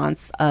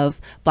renaissance of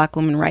Black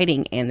women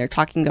writing, and they're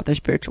talking about their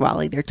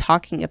spirituality. They're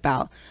talking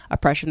about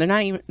oppression. They're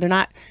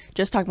not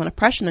just talking about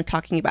oppression. They're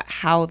talking about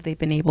how they've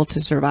been able to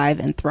survive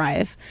and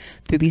thrive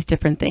through these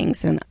different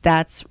things. And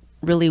that's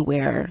really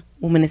where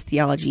womanist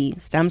theology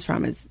stems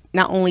from, is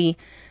not only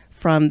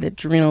from the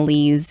Jarena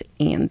Lees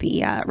and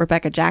the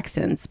Rebecca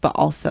Jacksons, but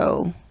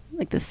also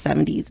like the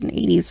 70s and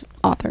 80s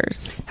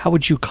authors. How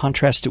would you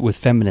contrast it with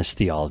feminist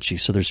theology?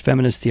 So there's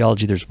feminist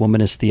theology, there's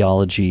womanist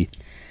theology.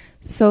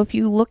 So if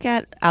you look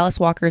at Alice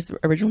Walker's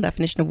original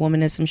definition of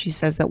womanism, she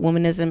says that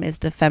womanism is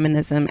to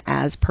feminism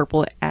as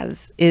purple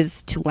as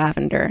is to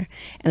lavender.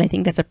 And I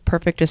think that's a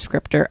perfect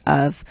descriptor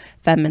of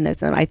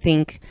feminism. I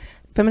think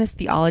feminist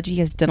theology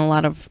has done a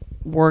lot of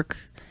work,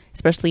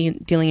 especially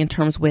dealing in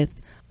terms with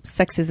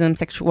sexism,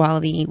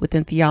 sexuality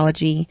within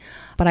theology.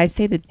 But I'd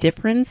say the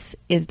difference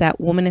is that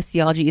womanist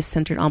theology is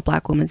centered on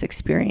Black women's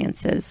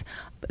experiences.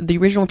 The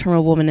original term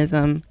of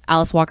womanism,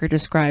 Alice Walker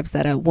describes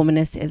that a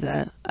womanist is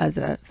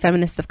a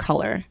feminist of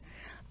color.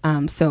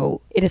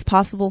 So it is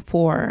possible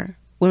for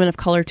women of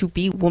color to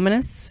be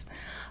womanists,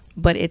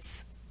 but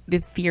it's the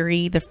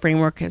theory, the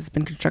framework has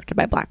been constructed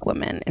by Black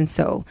women. And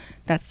so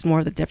that's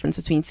more the difference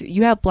between two.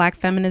 You have Black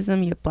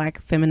feminism, you have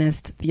Black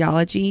feminist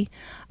theology,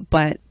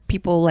 but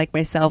people like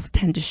myself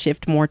tend to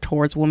shift more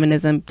towards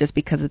womanism just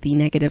because of the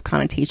negative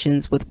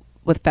connotations with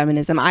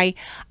feminism. I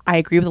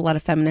agree with a lot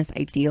of feminist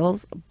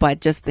ideals,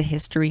 but just the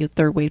history of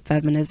third wave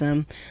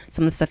feminism,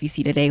 some of the stuff you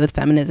see today with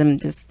feminism,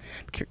 just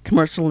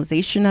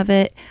commercialization of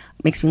it,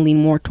 makes me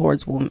lean more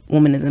towards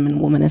womanism and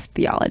womanist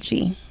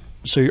theology.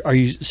 So are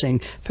you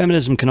saying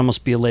feminism can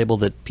almost be a label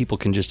that people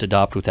can just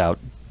adopt without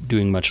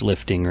doing much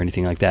lifting or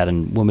anything like that,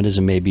 and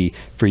womanism maybe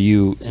for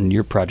you and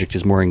your project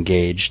is more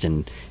engaged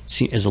and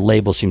as a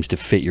label seems to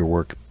fit your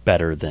work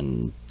better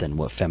than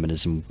what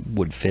feminism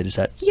would fit. Is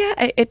that? Yeah,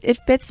 it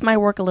fits my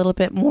work a little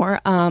bit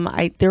more.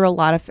 There are a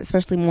lot of,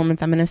 especially Mormon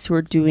feminists, who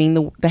are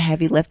doing the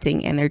heavy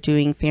lifting, and they're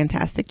doing a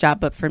fantastic job.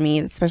 But for me,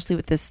 especially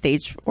with this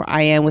stage where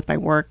I am with my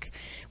work,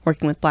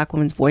 working with Black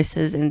women's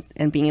voices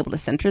and being able to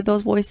center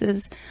those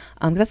voices,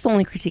 that's the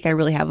only critique I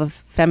really have of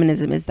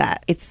feminism, is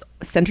that it's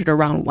centered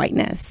around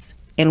whiteness,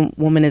 and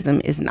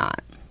womanism is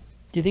not.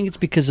 Do you think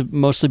it's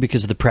mostly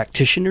because of the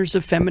practitioners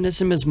of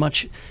feminism as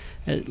much,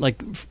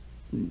 like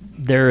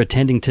they're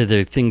attending to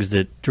the things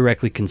that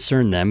directly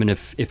concern them, and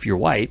if you're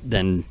white,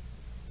 then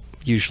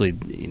usually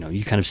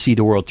you kind of see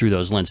the world through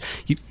those lenses.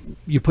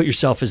 You put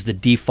yourself as the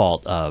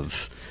default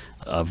of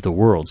the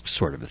world,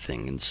 sort of a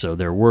thing, and so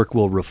their work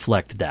will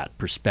reflect that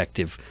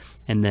perspective,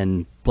 and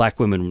then Black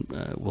women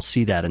will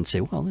see that and say,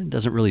 well, it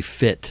doesn't really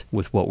fit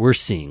with what we're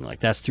seeing.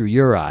 Like, that's through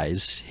your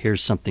eyes.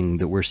 Here's something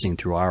that we're seeing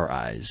through our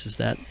eyes. Is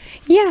that?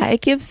 Yeah,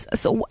 it gives.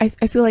 So I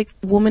feel like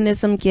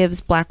womanism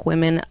gives Black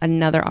women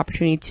another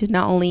opportunity to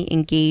not only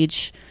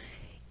engage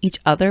each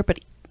other, but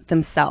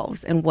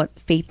themselves and what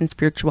faith and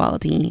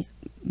spirituality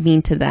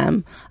mean to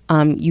them.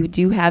 You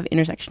do have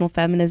intersectional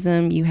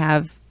feminism. You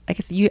have, like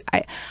I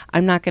said,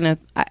 I'm not going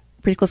to,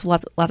 pretty close to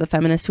lots of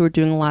feminists who are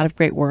doing a lot of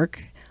great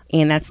work.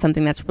 And that's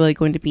something that's really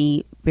going to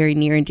be very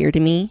near and dear to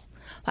me.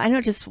 But I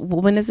know just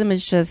womanism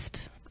is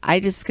just, I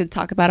just could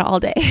talk about it all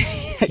day.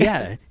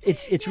 Yeah,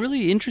 it's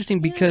really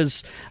interesting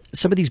because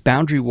some of these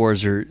boundary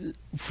wars are,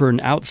 for an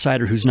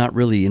outsider who's not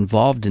really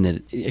involved in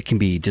it, it can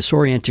be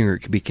disorienting or it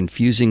can be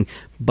confusing.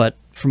 But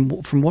from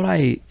what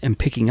I am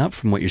picking up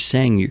from what you're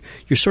saying,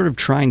 you're sort of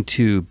trying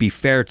to be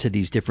fair to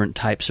these different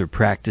types of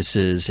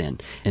practices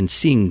and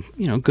seeing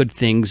good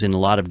things in a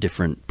lot of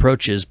different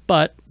approaches.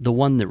 But the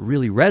one that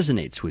really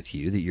resonates with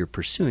you that you're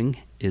pursuing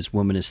is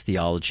womanist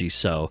theology.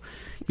 So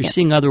you're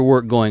seeing other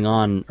work going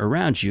on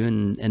around you,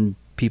 and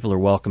people are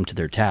welcome to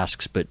their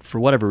tasks, but for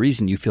whatever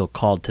reason, you feel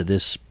called to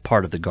this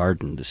part of the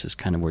garden. This is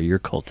kind of where you're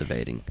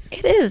cultivating.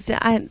 It is.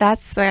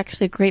 That's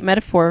actually a great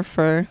metaphor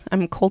for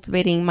I'm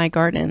cultivating my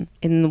garden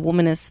in the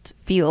womanist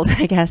field,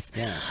 I guess.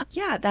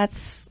 Yeah,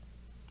 that's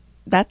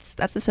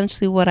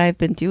essentially what I've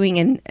been doing,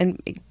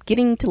 and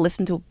getting to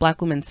listen to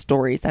Black women's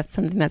stories. That's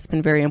something that's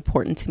been very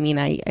important to me. And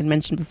I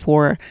mentioned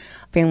before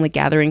family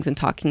gatherings and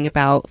talking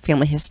about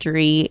family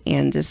history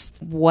and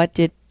just what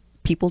did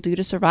people do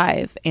to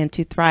survive and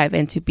to thrive,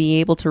 and to be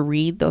able to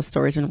read those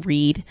stories and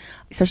read,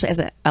 especially as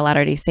a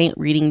Latter-day Saint,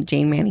 reading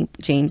Jane Manning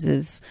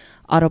James's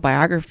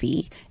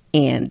autobiography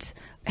and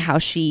how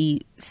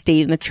she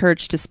stayed in the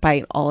church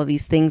despite all of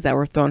these things that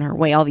were thrown her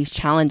way, all these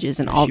challenges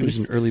and all these. She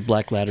was an early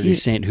Black Latter-day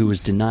Saint who was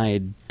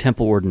denied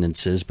temple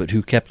ordinances, but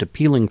who kept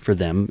appealing for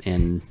them,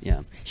 and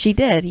she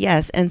did,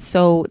 yes. And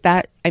so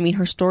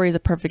her story is a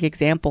perfect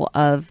example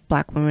of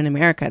Black women in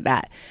America,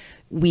 that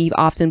we've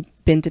often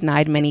been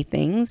denied many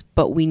things,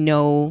 but we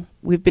know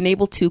we've been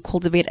able to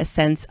cultivate a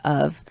sense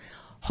of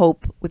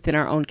hope within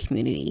our own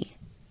community,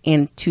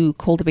 and to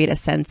cultivate a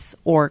sense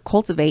or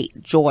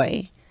cultivate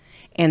joy.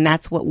 And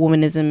that's what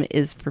womanism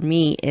is for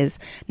me, is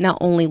not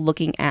only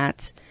looking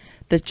at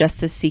the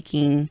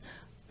justice-seeking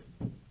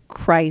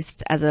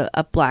Christ as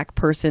a Black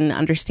person,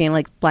 understand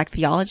like Black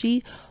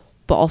theology,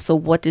 but also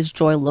what does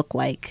joy look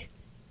like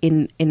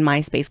in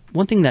my space.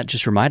 One thing that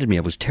just reminded me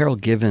of was Terrell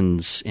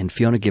Givens and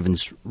Fiona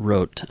Givens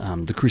wrote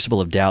The Crucible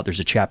of Doubt. There's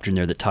a chapter in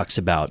there that talks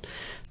about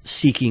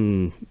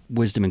seeking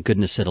wisdom and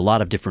goodness at a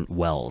lot of different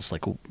wells,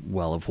 like a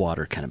well of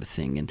water kind of a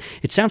thing. And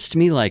it sounds to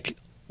me like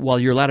while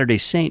you're a Latter-day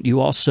Saint, you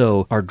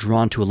also are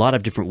drawn to a lot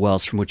of different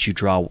wells from which you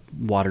draw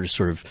water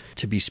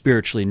to be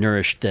spiritually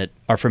nourished that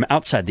are from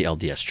outside the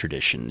LDS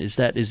tradition. Is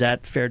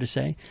that fair to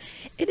say?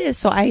 It is.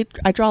 So I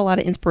draw a lot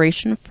of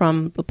inspiration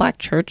from the Black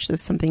church.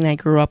 That's something that I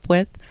grew up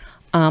with.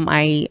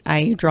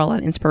 I draw a lot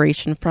of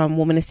inspiration from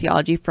womanist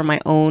theology, from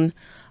my own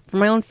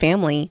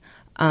family.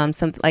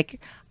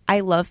 I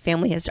love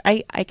family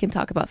history. I can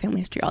talk about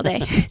family history all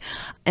day.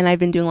 And I've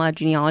been doing a lot of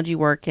genealogy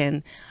work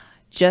and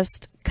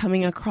just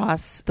coming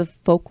across the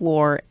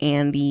folklore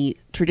and the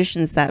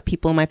traditions that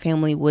people in my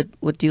family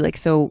would do. Like,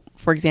 so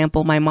for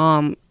example, my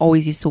mom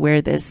always used to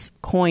wear this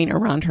coin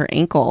around her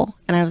ankle.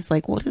 And I was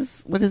like, what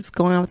is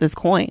going on with this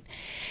coin?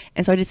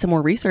 And so I did some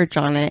more research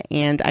on it,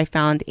 and I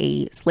found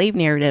a slave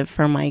narrative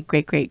from my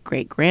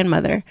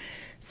great-great-great-grandmother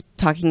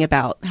talking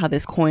about how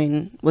this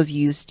coin was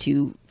used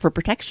for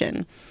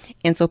protection.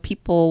 And so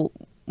people,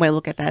 when I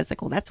look at that, it's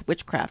like, well, that's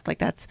witchcraft.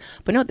 But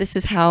no, this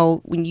is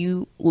how when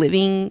you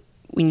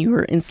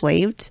were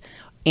enslaved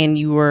and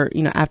you were,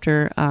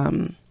 after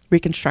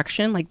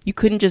Reconstruction, like you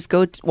couldn't just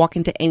walk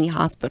into any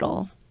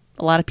hospital.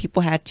 A lot of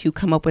people had to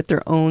come up with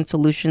their own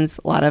solutions.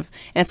 And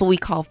that's what we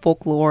call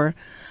folklore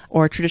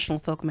or traditional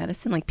folk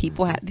medicine. Like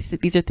people had,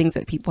 these are things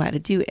that people had to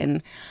do.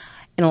 And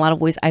in a lot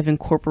of ways, I've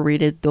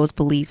incorporated those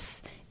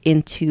beliefs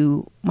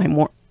into my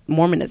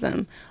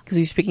Mormonism, because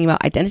we were speaking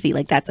about identity.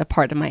 Like that's a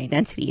part of my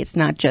identity. It's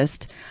not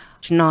just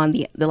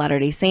Janan, the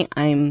Latter-day Saint.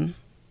 I'm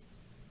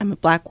a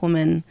Black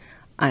woman.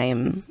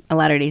 I'm a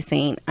Latter-day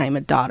Saint, I'm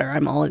a daughter,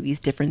 I'm all of these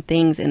different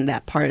things, and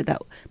that part of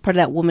that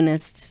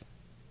womanist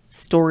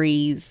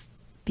stories,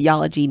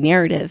 theology,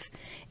 narrative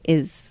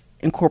is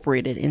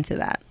incorporated into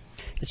that.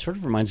 It sort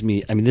of reminds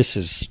me, I mean, this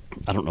is,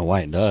 I don't know why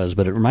it does,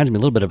 but it reminds me a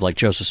little bit of like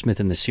Joseph Smith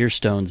and the Seer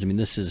Stones. I mean,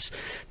 this is,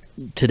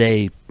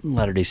 today,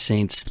 Latter-day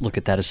Saints look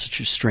at that as such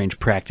a strange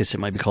practice. It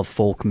might be called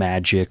folk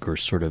magic or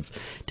sort of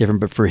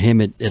different, but for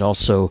him, it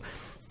also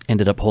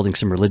ended up holding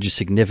some religious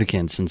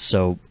significance, and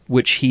so,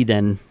 which he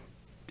then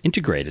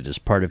integrated as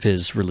part of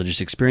his religious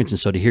experience. And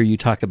so to hear you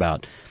talk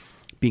about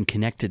being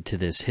connected to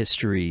this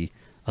history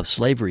of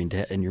slavery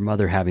and your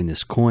mother having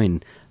this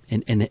coin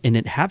and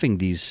it having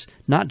these,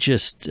 not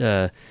just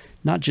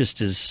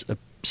as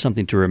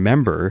something to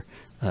remember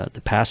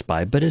the past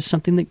by, but as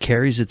something that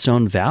carries its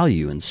own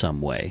value in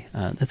some way.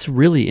 That's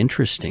really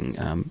interesting.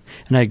 And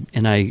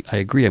I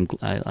agree.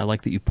 I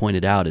like that you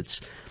pointed out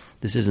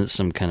this isn't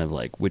some kind of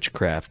like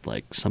witchcraft,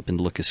 like something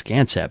to look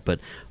askance at,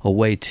 but a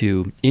way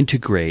to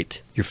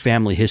integrate your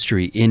family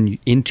history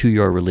into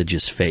your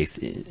religious faith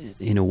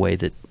in a way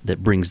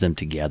that brings them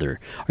together.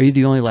 Are you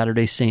the only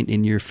Latter-day Saint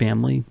in your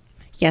family?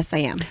 Yes, I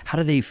am. How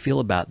do they feel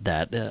about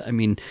that? I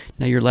mean,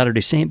 now you're a Latter-day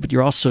Saint, but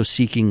you're also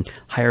seeking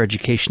higher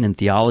education in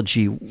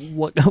theology.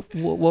 What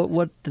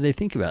do they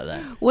think about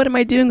that? What am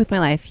I doing with my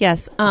life?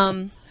 Yes.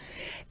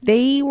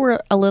 They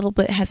were a little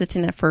bit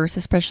hesitant at first,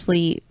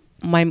 especially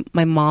my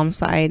mom's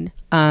side,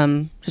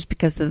 just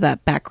because of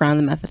that background,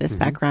 the Methodist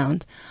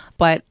background.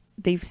 But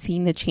they've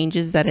seen the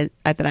changes that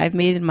I've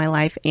made in my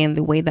life, and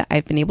the way that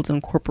I've been able to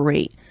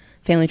incorporate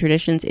family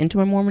traditions into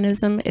my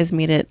Mormonism has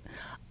made it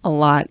a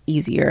lot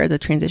easier. The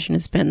transition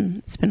has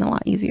been a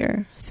lot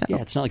easier. So yeah,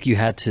 it's not like you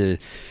had to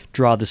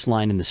draw this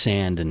line in the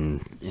sand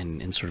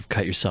and sort of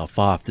cut yourself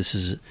off.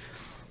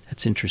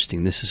 That's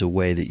interesting. This is a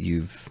way that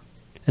you've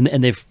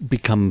and they've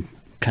become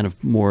kind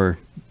of more.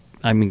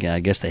 I mean, I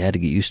guess they had to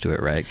get used to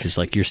it, right? Because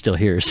like you're still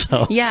here,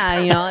 so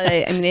yeah,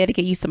 they had to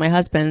get used to my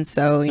husband,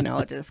 so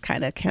it just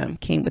kind of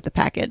came with the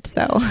package.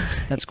 So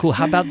that's cool.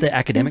 How about the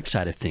academic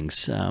side of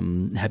things?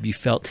 Have you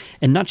felt,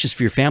 and not just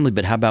for your family,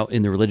 but how about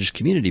in the religious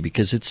community?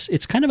 Because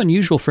it's kind of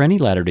unusual for any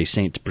Latter-day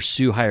Saint to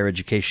pursue higher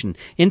education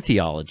in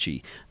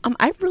theology.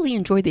 I've really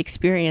enjoyed the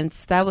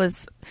experience. That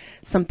was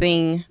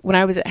something when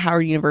I was at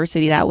Howard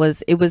University.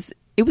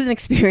 It was an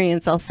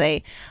experience, I'll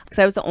say, because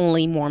I was the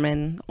only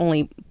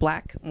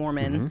Black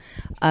Mormon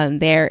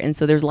there. And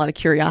so there's a lot of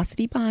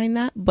curiosity behind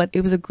that. But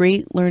it was a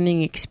great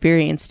learning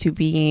experience to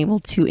being able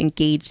to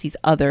engage these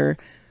other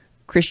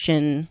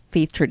Christian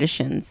faith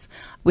traditions.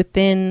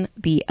 Within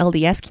the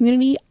LDS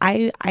community,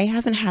 I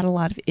haven't had a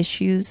lot of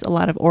issues, a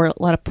lot of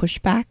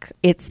pushback.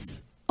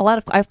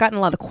 I've gotten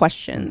a lot of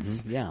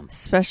questions,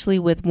 especially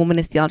with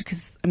womanist theology.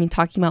 Because, I mean,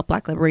 talking about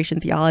Black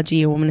liberation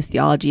theology or womanist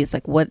theology is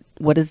like, what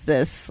is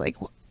this? Like,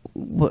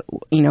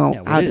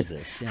 how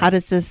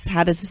does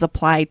this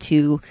apply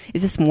to,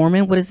 is this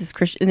Mormon? What is this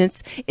Christian? And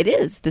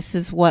this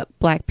is what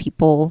Black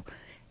people,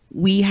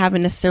 we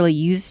haven't necessarily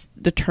used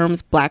the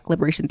terms Black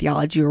liberation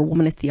theology or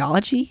womanist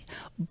theology,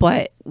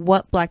 but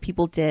what Black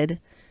people did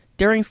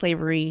during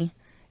slavery,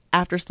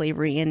 after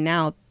slavery, and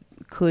now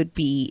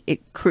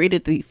it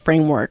created the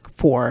framework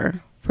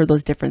for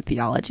those different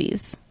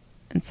theologies.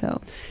 And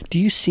so, do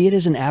you see it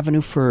as an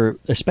avenue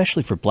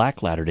especially for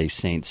Black Latter-day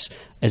Saints,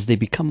 as they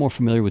become more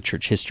familiar with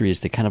church history, as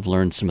they kind of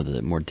learn some of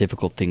the more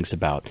difficult things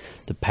about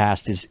the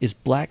past? Is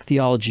Black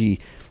theology,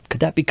 could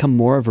that become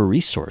more of a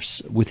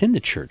resource within the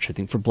church? I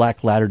think for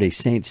Black Latter-day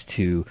Saints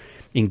to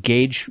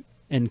engage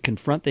and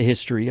confront the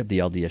history of the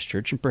LDS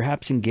Church and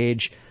perhaps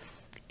engage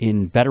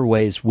in better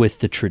ways with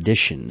the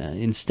tradition,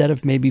 instead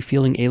of maybe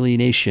feeling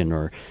alienation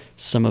or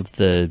some of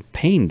the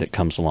pain that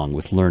comes along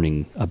with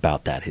learning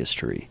about that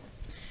history.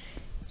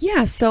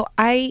 Yeah, so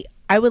I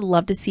would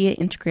love to see it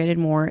integrated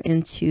more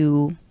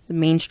into the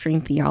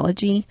mainstream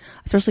theology,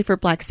 especially for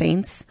Black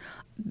saints.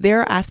 There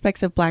are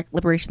aspects of Black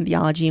liberation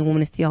theology and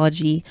womanist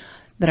theology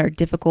that are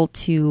difficult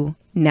to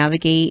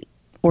navigate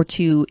or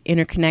to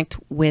interconnect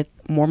with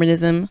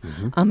Mormonism,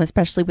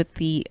 especially with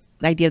the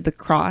idea of the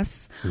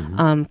cross.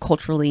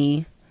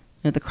 Culturally,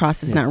 the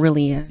cross is not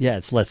really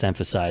it's less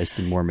emphasized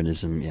in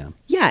Mormonism.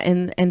 Yeah,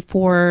 and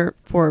for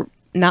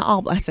not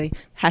all, I say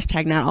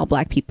hashtag not all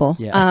Black people,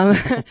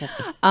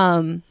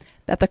 that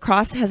the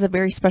cross has a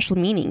very special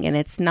meaning, and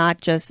it's not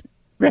just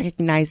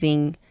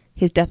recognizing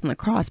his death on the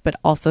cross, but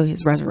also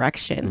his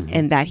resurrection.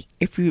 And that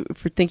if you're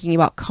thinking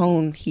about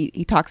Cone,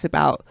 he talks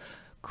about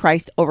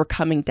Christ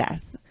overcoming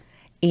death.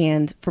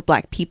 And for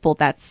Black people,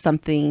 that's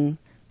something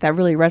that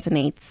really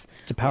resonates.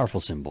 It's a powerful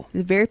symbol.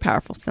 It's a very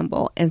powerful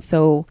symbol. And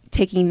so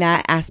taking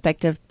that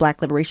aspect of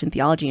Black liberation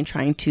theology and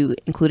trying to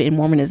include it in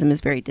Mormonism is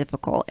very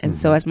difficult. And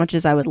so as much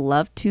as I would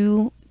love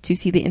to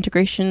see the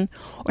integration,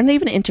 or not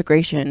even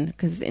integration,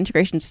 because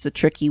integration is just a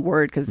tricky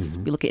word, because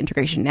we look at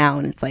integration now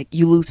and it's like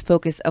you lose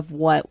focus of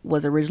what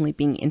was originally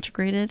being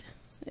integrated,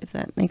 if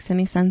that makes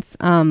any sense.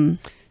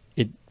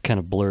 It kind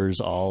of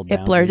blurs all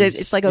boundaries. It blurs.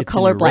 It's like a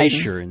color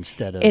blindness.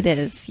 Instead of, it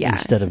is, yeah.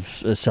 Instead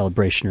of a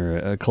celebration or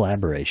a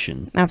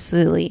collaboration.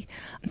 Absolutely.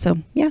 So,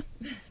 yeah.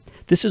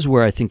 This is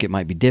where I think it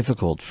might be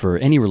difficult for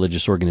any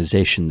religious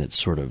organization that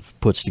sort of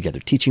puts together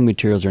teaching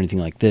materials or anything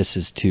like this,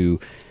 is to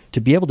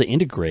be able to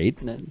integrate,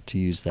 to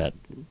use that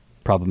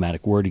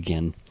problematic word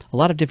again, a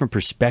lot of different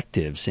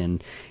perspectives.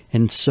 And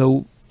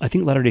so I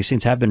think Latter-day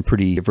Saints have been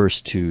pretty averse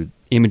to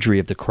imagery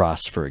of the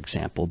cross, for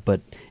example,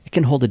 but it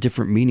can hold a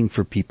different meaning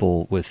for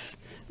people with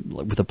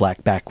a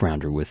black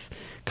background, or with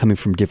coming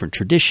from different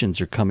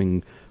traditions, or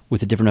coming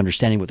with a different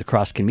understanding of what the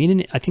cross can mean.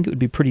 And I think it would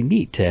be pretty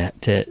neat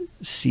to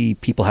see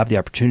people have the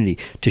opportunity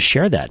to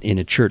share that in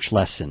a church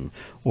lesson,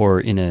 or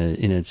in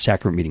a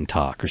sacrament meeting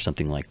talk or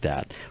something like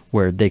that,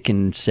 where they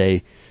can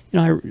say,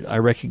 I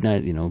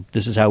recognize,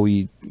 this is how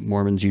we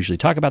Mormons usually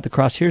talk about the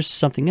cross. Here's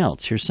something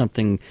else. Here's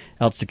something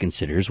else to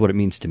consider. Here's what it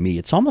means to me.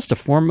 It's almost a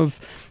form of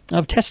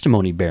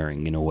testimony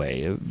bearing, in a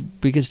way,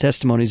 because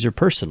testimonies are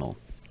personal.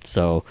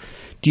 So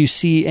do you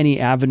see any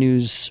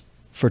avenues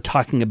for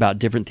talking about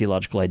different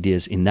theological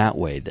ideas in that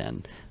way,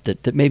 then,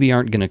 that maybe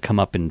aren't going to come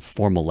up in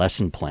formal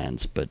lesson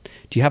plans, but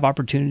do you have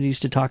opportunities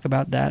to talk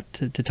about that,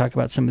 to talk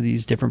about some of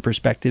these different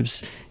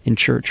perspectives in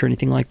church or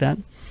anything like that?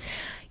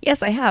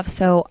 Yes, I have.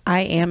 So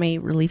I am a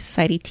Relief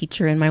Society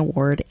teacher in my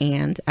ward,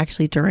 and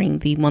actually during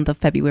the month of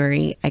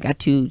February, I got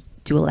to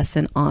do a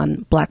lesson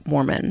on Black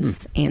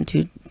Mormons and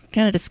to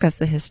kind of discuss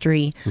the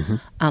history,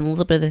 a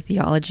little bit of the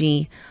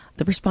theology.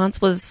 The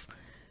response was,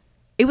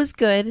 it was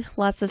good.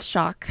 Lots of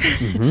shock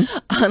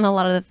on a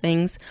lot of the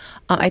things.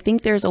 I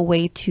think there's a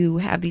way to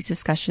have these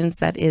discussions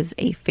that is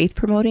a faith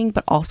promoting,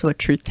 but also a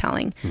truth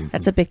telling.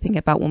 That's a big thing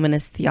about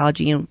womanist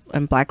theology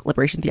and Black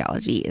liberation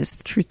theology, is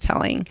truth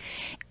telling.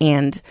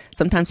 And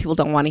sometimes people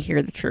don't want to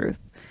hear the truth.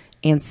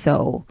 And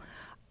so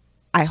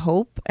I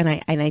hope, and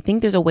I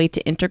think there's a way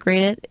to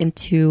integrate it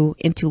into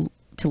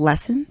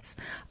lessons.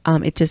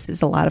 It just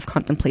is a lot of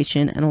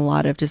contemplation and a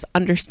lot of just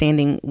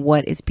understanding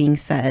what is being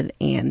said,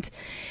 and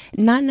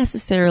not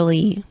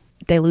necessarily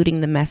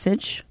diluting the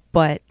message,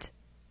 but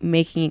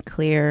making it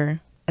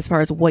clear as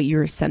far as what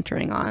you're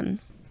centering on.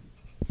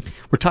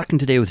 We're talking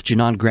today with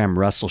Janan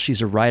Graham-Russell.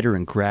 She's a writer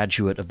and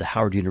graduate of the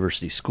Howard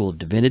University School of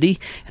Divinity,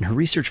 and her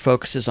research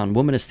focuses on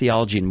womanist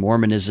theology and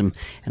Mormonism,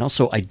 and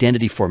also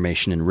identity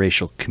formation in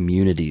racial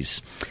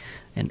communities.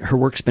 And her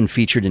work's been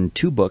featured in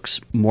 2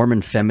 books,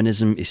 Mormon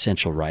Feminism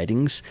Essential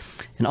Writings,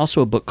 and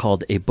also a book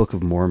called A Book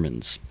of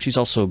Mormons. She's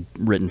also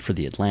written for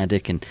The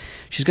Atlantic, and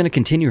she's going to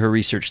continue her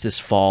research this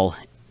fall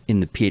in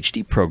the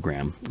PhD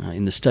program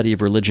in the Study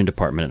of Religion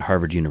department at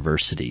Harvard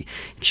University.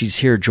 She's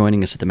here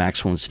joining us at the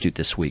Maxwell Institute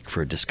this week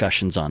for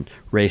discussions on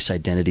race,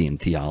 identity, and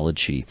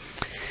theology.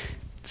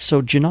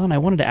 So, Janan, I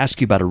wanted to ask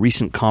you about a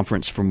recent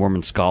conference for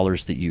Mormon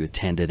scholars that you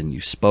attended and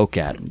you spoke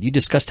at. You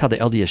discussed how the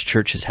LDS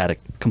Church has had a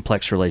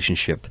complex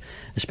relationship,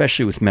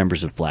 especially with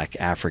members of Black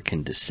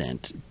African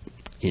descent,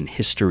 in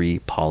history,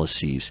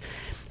 policies,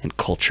 and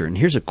culture. And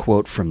here's a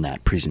quote from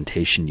that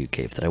presentation you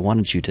gave that I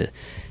wanted you to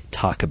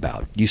talk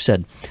about. You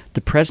said, "The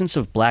presence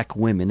of Black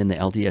women in the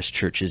LDS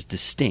Church is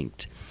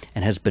distinct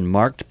and has been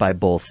marked by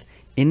both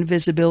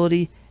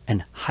invisibility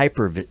and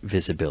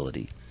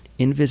hypervisibility."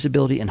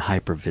 Invisibility and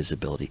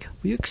hypervisibility.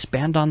 Will you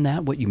expand on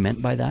that, what you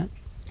meant by that?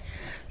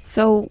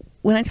 So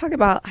when I talk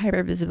about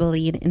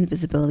hypervisibility and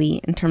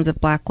invisibility in terms of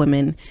Black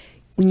women,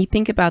 when you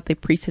think about the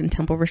priesthood and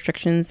temple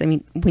restrictions, I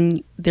mean,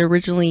 when they're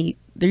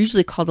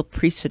usually called a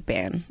priesthood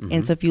ban.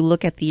 And so if you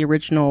look at the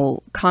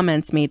original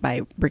comments made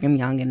by Brigham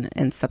Young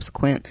and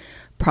subsequent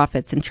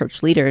prophets and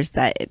church leaders,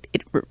 that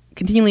it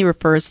continually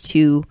refers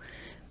to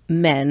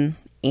men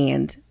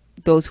and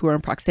those who are in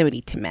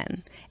proximity to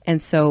men.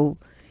 And so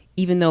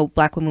even though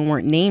Black women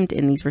weren't named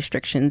in these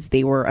restrictions,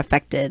 they were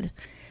affected.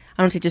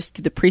 I don't say just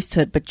to the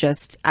priesthood, but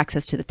just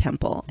access to the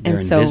temple. They're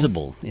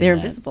invisible. They're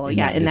invisible, in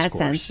that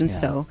sense. And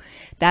so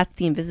that's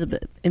the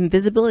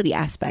invisibility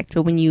aspect.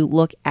 But when you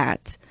look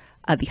at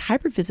the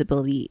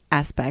hypervisibility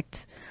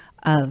aspect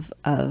of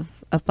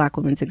Black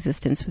women's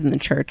existence within the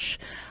church,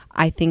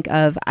 I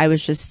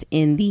was just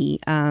in the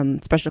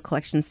special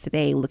collections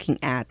today looking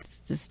at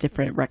just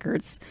different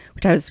records,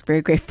 which I was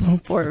very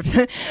grateful for.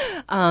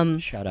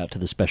 Shout out to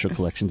the special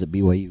collections at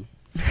BYU.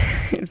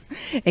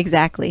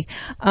 Exactly.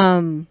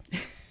 Shout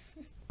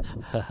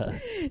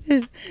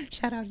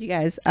out to you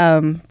guys.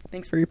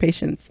 Thanks for your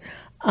patience.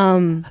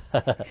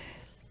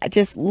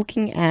 Just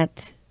looking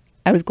at,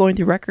 I was going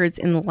through records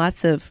and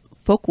lots of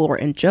folklore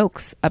and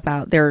jokes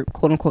about their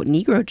quote unquote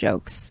Negro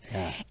jokes.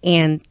 Yeah.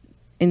 And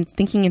in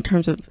thinking in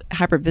terms of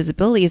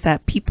hypervisibility, is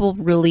that people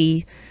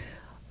really,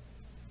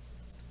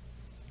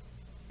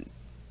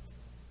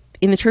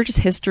 in the church's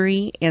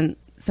history and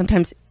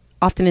sometimes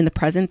often in the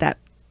present, that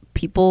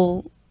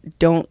people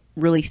don't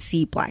really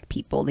see Black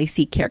people. They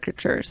see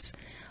caricatures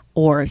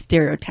or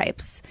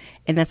stereotypes.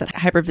 And that's that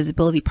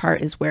hypervisibility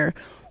part, is where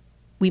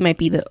we might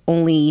be the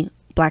only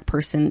Black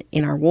person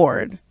in our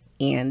ward,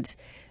 and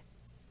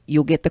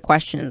you'll get the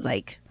questions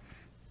like,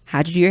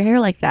 how'd you do your hair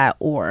like that?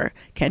 Or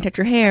can I touch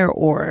your hair?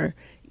 Or,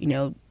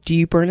 do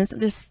you burn this?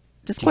 Just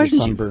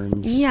questions.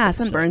 Sunburns. Yeah,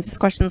 sunburns. Just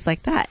questions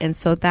like that. And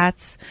so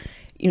that's,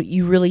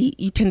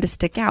 you tend to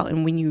stick out,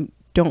 and when you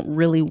don't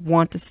really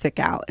want to stick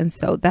out. And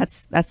so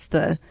that's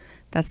the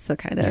That's the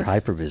kind of... They're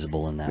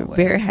hyper-visible in that way.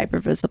 Very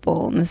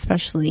hyper-visible, and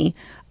especially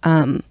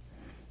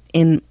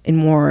in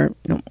more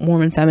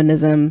Mormon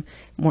feminism,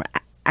 more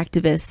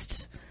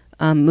activist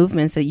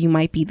movements, that you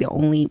might be the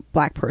only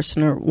Black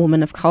person or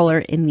woman of color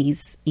in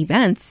these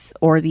events,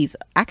 or these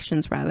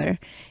actions rather,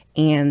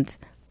 and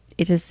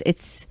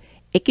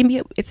it can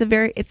be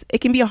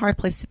a hard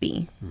place to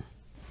be.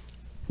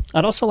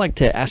 I'd also like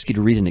to ask you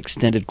to read an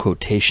extended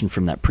quotation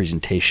from that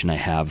presentation I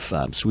have,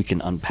 so we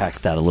can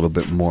unpack that a little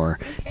bit more.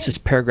 It's this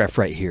paragraph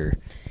right here.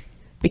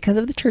 Because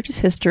of the church's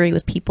history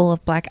with people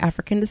of Black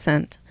African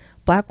descent,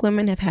 Black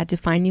women have had to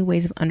find new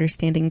ways of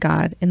understanding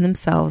God in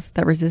themselves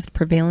that resist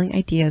prevailing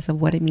ideas of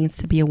what it means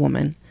to be a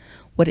woman,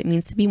 what it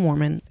means to be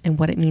Mormon, and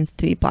what it means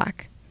to be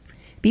Black.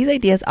 These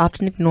ideas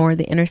often ignore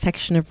the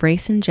intersection of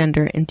race and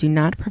gender and do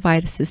not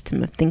provide a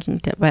system of thinking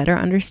to better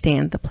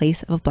understand the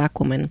place of a Black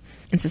woman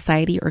in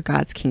society or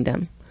God's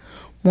kingdom.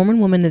 Mormon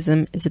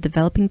womanism is a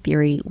developing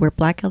theory where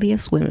Black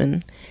LDS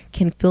women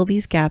can fill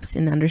these gaps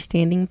in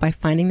understanding by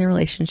finding their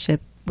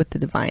relationship with the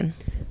divine.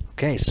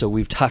 Okay, so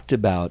we've talked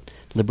about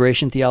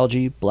liberation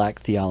theology, Black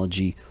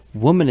theology,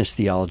 womanist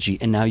theology,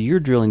 and now you're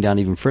drilling down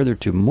even further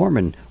to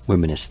Mormon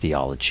womanist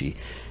theology.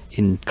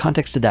 In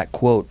context of that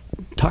quote,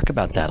 talk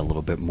about that a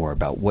little bit more,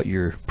 about what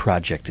your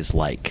project is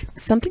like.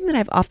 Something that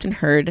I've often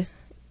heard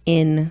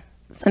in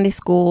Sunday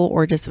school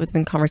or just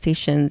within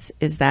conversations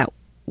is that,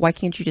 why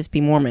can't you just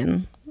be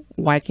Mormon?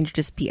 Why can't you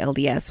just be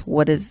LDS?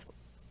 Why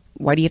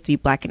do you have to be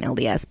Black and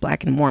LDS,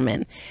 Black and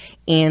Mormon?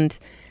 And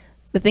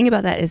the thing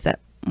about that is that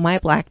my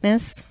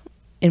Blackness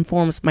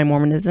informs my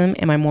Mormonism,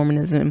 and my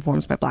Mormonism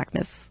informs my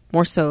Blackness,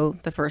 more so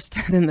the first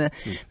than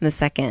the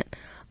second.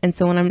 And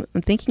so when I'm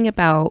thinking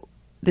about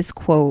this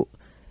quote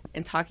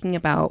and talking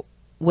about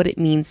what it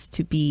means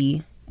to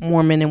be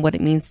Mormon and what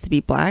it means to be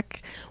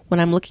Black,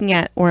 when I'm looking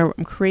at, or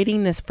I'm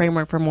creating this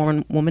framework for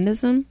Mormon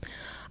womanism,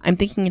 I'm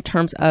thinking in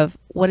terms of,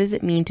 what does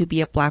it mean to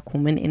be a Black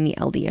woman in the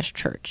LDS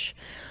church?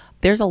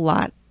 There's a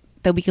lot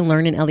that we can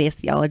learn in LDS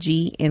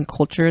theology and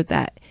culture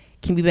that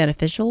can be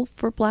beneficial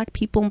for Black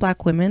people and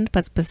Black women,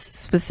 but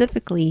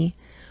specifically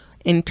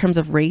in terms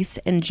of race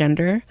and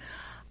gender.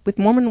 With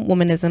Mormon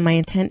womanism, my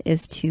intent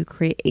is to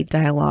create a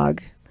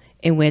dialogue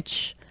in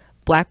which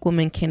Black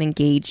women can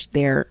engage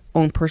their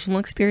own personal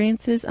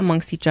experiences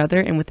amongst each other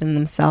and within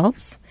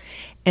themselves.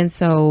 And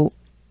so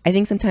I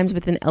think sometimes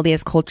within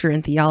LDS culture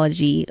and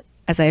theology,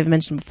 as I have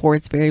mentioned before,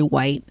 it's very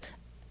white,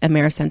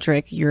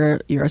 Americentric,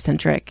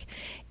 Eurocentric,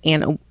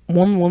 and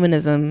Mormon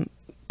womanism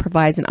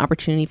provides an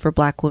opportunity for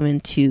Black women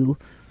to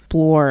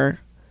explore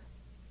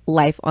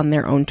life on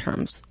their own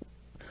terms,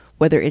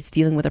 whether it's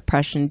dealing with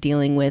oppression,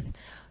 dealing with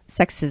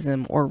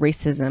sexism or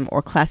racism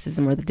or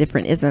classism or the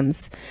different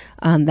isms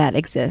that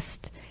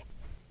exist.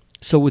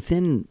 So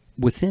within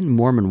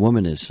Mormon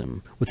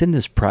womanism, within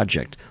this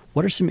project,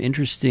 what are some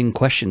interesting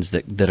questions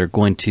that are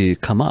going to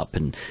come up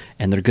and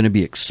they're going to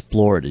be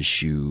explored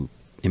as you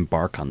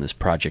embark on this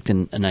project?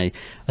 And I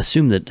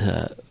assume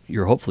that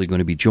you're hopefully going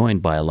to be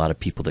joined by a lot of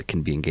people that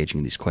can be engaging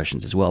in these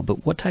questions as well.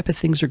 But what type of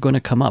things are going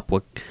to come up?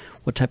 What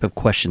type of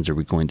questions are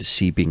we going to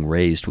see being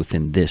raised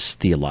within this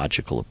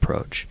theological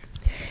approach?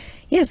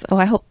 Yes.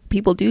 I hope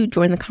people do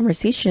join the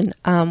conversation.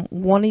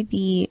 One of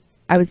the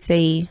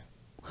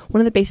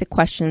basic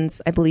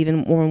questions I believe in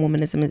Mormon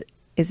womanism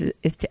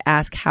is to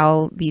ask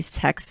how these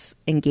texts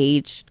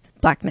engage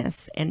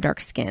Blackness and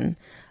dark skin,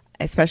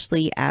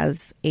 especially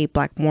as a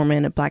Black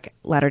Mormon, a Black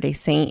Latter-day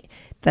Saint.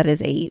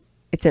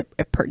 It's a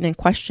pertinent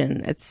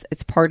question.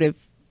 It's part of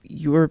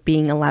your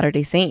being a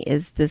Latter-day Saint,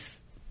 is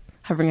this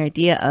hovering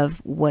idea of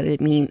what it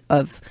means,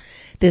 of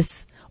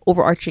this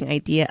overarching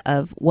idea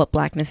of what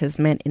Blackness has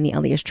meant in the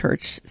LDS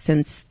Church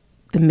since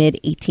the mid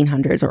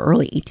 1800s, or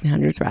early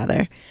 1800s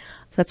rather.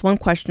 So that's one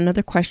question.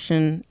 Another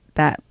question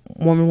that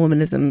Mormon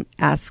womanism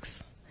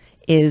asks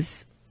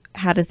is,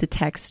 how does the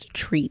text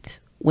treat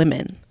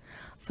women?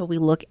 So we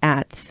look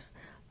at,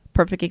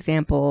 perfect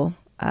example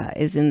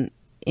is in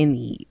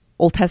the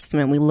Old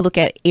Testament. We look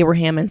at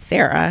Abraham and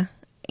Sarah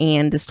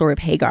and the story of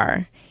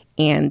Hagar,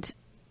 and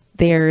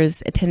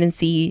there's a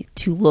tendency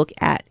to look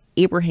at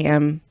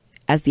Abraham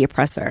as the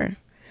oppressor,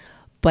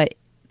 but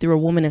through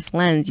a womanist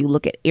lens, you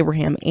look at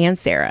Abraham and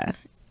Sarah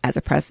as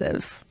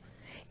oppressive.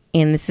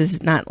 And this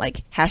is not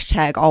like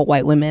hashtag all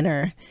white women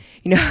are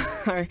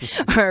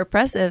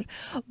oppressive,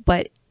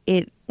 but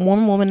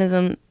Mormon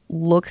womanism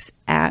looks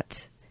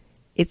at,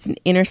 it's an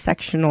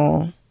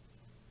intersectional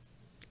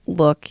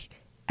look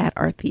at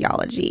our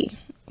theology,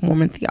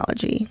 Mormon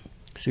theology.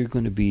 So you're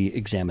going to be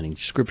examining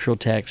scriptural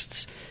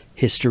texts,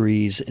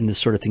 histories, and this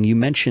sort of thing. You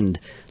mentioned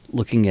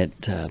looking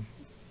at,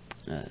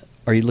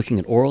 are you looking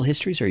at oral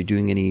histories? Are you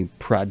doing any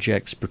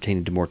projects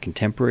pertaining to more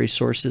contemporary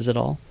sources at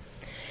all?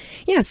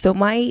 Yeah, so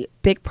my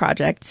big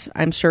project,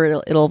 I'm sure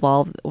it'll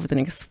evolve over the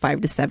next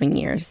 5 to 7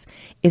 years,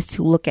 is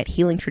to look at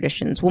healing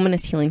traditions,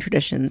 womanist healing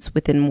traditions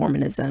within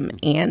Mormonism,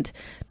 and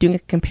doing a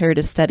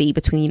comparative study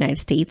between the United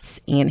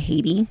States and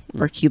Haiti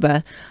or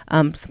Cuba,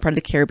 some part of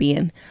the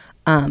Caribbean,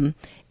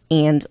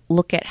 and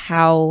look at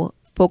how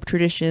folk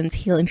traditions,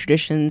 healing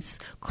traditions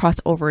cross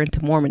over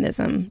into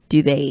Mormonism.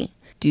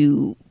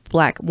 Do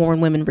Black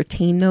Mormon women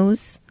retain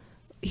those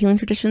healing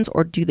traditions,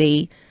 or do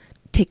they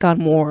take on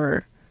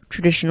more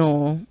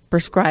traditional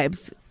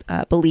prescribed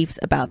beliefs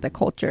about the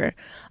culture?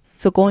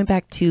 So going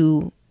back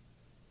to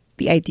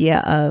the idea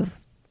of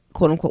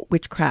quote unquote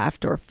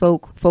witchcraft or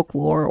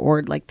folklore,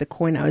 or like the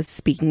coin I was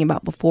speaking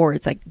about before,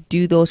 it's like,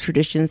 do those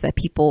traditions that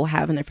people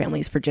have in their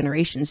families for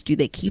generations, do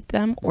they keep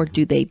them or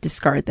do they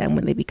discard them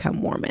when they become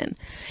Mormon?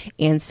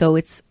 And so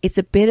it's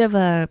a bit of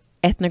a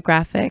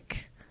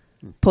ethnographic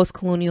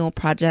post-colonial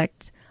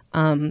project.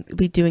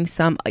 Be doing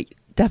some,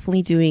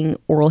 definitely doing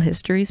oral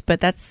histories,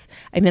 but that's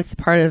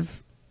part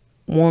of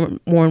Mormon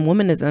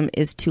womanism,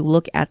 is to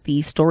look at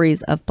the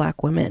stories of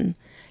Black women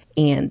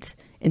and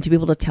to be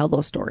able to tell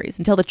those stories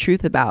and tell the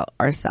truth about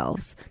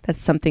ourselves.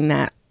 That's something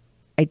that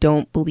I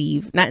don't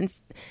believe,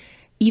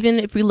 even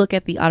if we look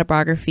at the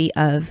autobiography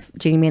of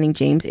Janie Manning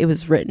James, it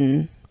was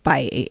written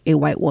by a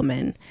white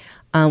woman.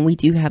 We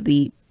do have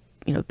the,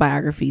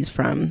 biographies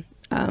from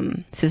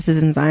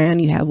Sisters in Zion.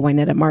 You have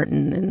Wynetta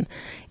Martin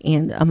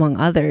and among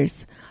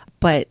others.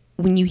 But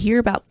when you hear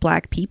about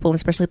Black people,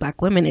 especially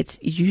Black women, it's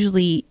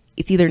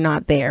either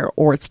not there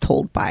or it's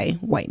told by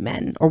white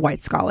men or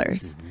white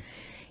scholars. Mm-hmm.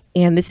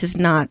 And this is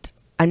not,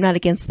 I'm not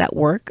against that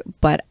work,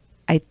 but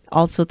I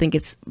also think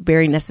it's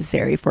very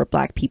necessary for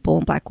Black people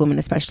and Black women,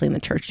 especially in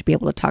the church, to be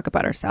able to talk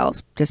about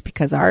ourselves, just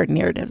because our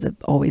narratives have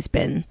always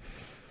been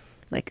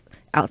like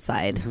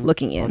outside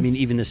looking in. Well, I mean,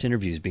 even this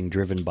interview is being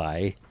driven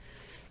by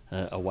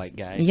a white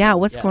guy. Yeah,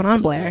 what's going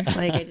on, Blair?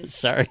 Like, I just,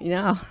 sorry.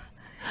 You're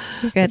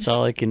good. That's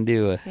all I can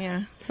do.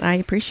 Yeah, I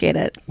appreciate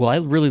it. Well, I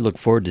really look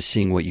forward to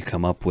seeing what you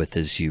come up with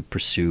as you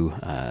pursue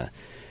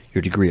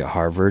your degree at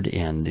Harvard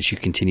and as you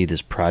continue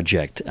this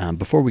project.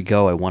 Before we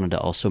go, I wanted to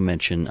also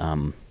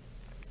mention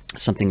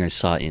something I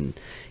saw in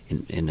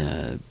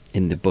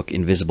the book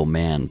Invisible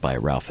Man by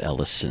Ralph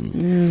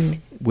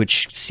Ellison,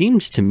 which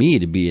seems to me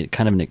to be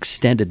kind of an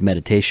extended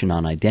meditation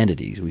on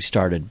identities. We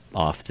started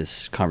off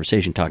this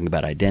conversation talking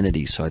about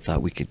identity, so I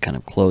thought we could kind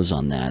of close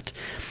on that.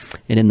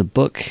 And in the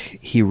book,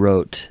 he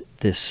wrote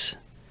this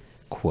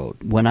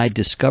quote, "When I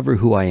discover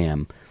who I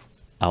am,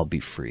 I'll be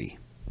free."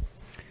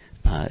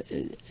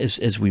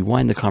 As we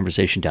wind the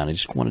conversation down, I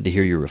just wanted to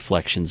hear your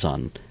reflections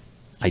on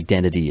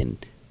identity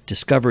and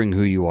discovering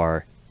who you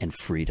are and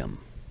freedom.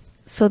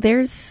 So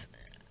there's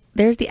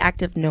the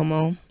act of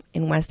nomo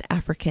in West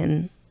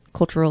African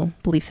cultural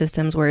belief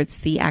systems, where it's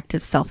the act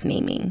of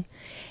self-naming.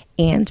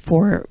 And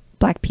for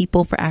Black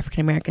people, for African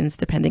Americans,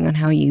 depending on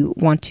how you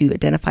want to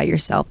identify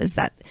yourself, is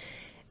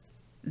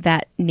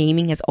that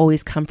naming has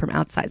always come from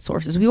outside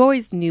sources. We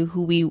always knew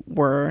who we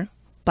were.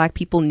 Black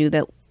people knew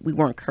that we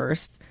weren't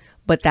cursed,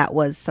 but that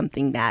was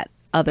something that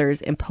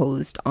others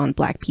imposed on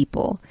Black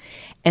people.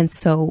 And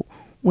so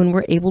when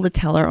we're able to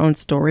tell our own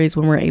stories,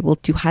 when we're able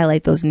to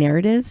highlight those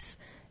narratives,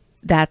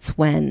 that's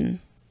when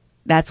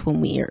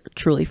we are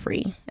truly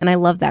free. And I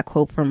love that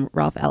quote from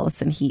Ralph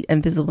Ellison.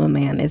 Invisible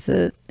Man is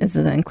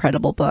an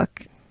incredible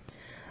book.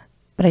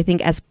 But I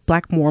think as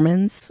Black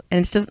Mormons,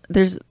 and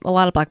there's a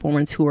lot of Black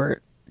Mormons who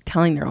are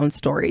telling their own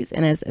stories.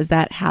 And as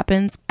that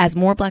happens, as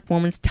more Black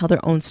Mormons tell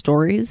their own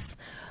stories,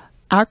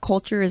 our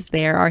culture is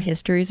there, our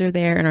histories are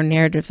there, and our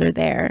narratives are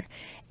there.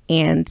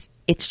 And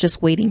it's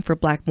just waiting for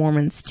Black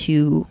Mormons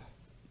to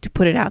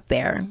put it out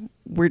there.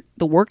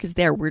 The work is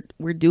there.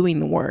 We're doing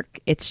the work.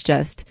 It's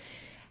just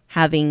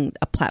having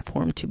a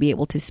platform to be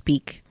able to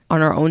speak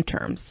on our own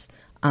terms.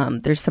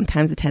 There's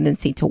sometimes a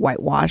tendency to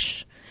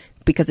whitewash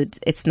because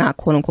it's not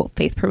quote unquote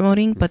faith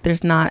promoting, but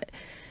there's not,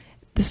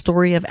 the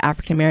story of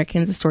African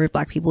Americans, the story of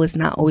Black people is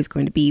not always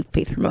going to be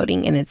faith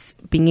promoting. And it's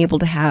being able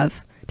to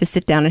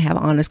sit down and have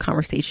honest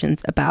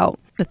conversations about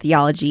the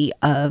theology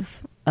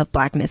of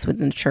Blackness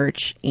within the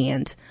church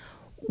and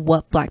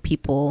what Black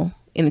people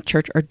in the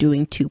church are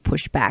doing to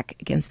push back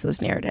against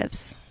those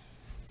narratives.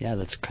 Yeah,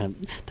 that's kind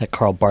of that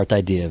Karl Barth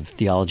idea of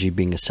theology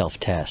being a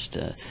self-test,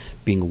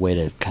 being a way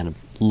to kind of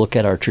look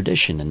at our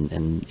tradition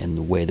and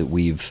the way that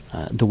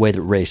the way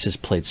that race has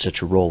played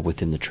such a role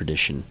within the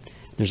tradition.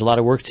 There's a lot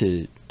of work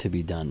to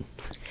be done.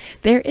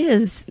 There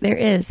is,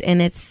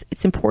 and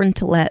it's important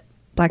to let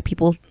Black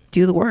people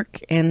do the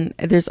work. And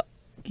there's,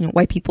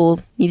 white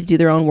people need to do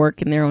their own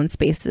work in their own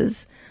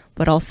spaces,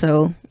 but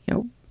also,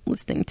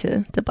 listening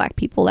to Black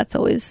people, it's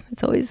always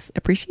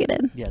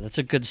appreciated. Yeah, that's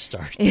a good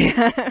start.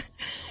 Yeah.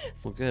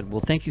 Well, good. Well,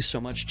 thank you so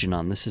much,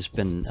 Janan. This has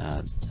been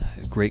a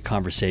great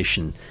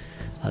conversation.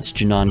 It's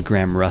Janan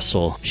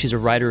Graham-Russell. She's a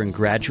writer and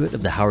graduate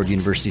of the Howard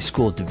University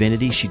School of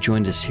Divinity. She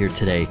joined us here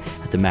today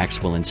at the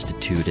Maxwell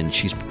Institute, and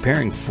she's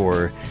preparing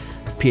for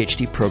a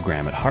PhD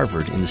program at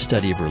Harvard in the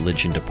Study of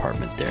Religion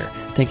department there.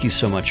 Thank you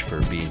so much for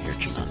being here,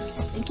 Janan.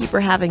 Thank you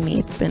for having me.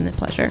 It's been a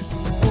pleasure.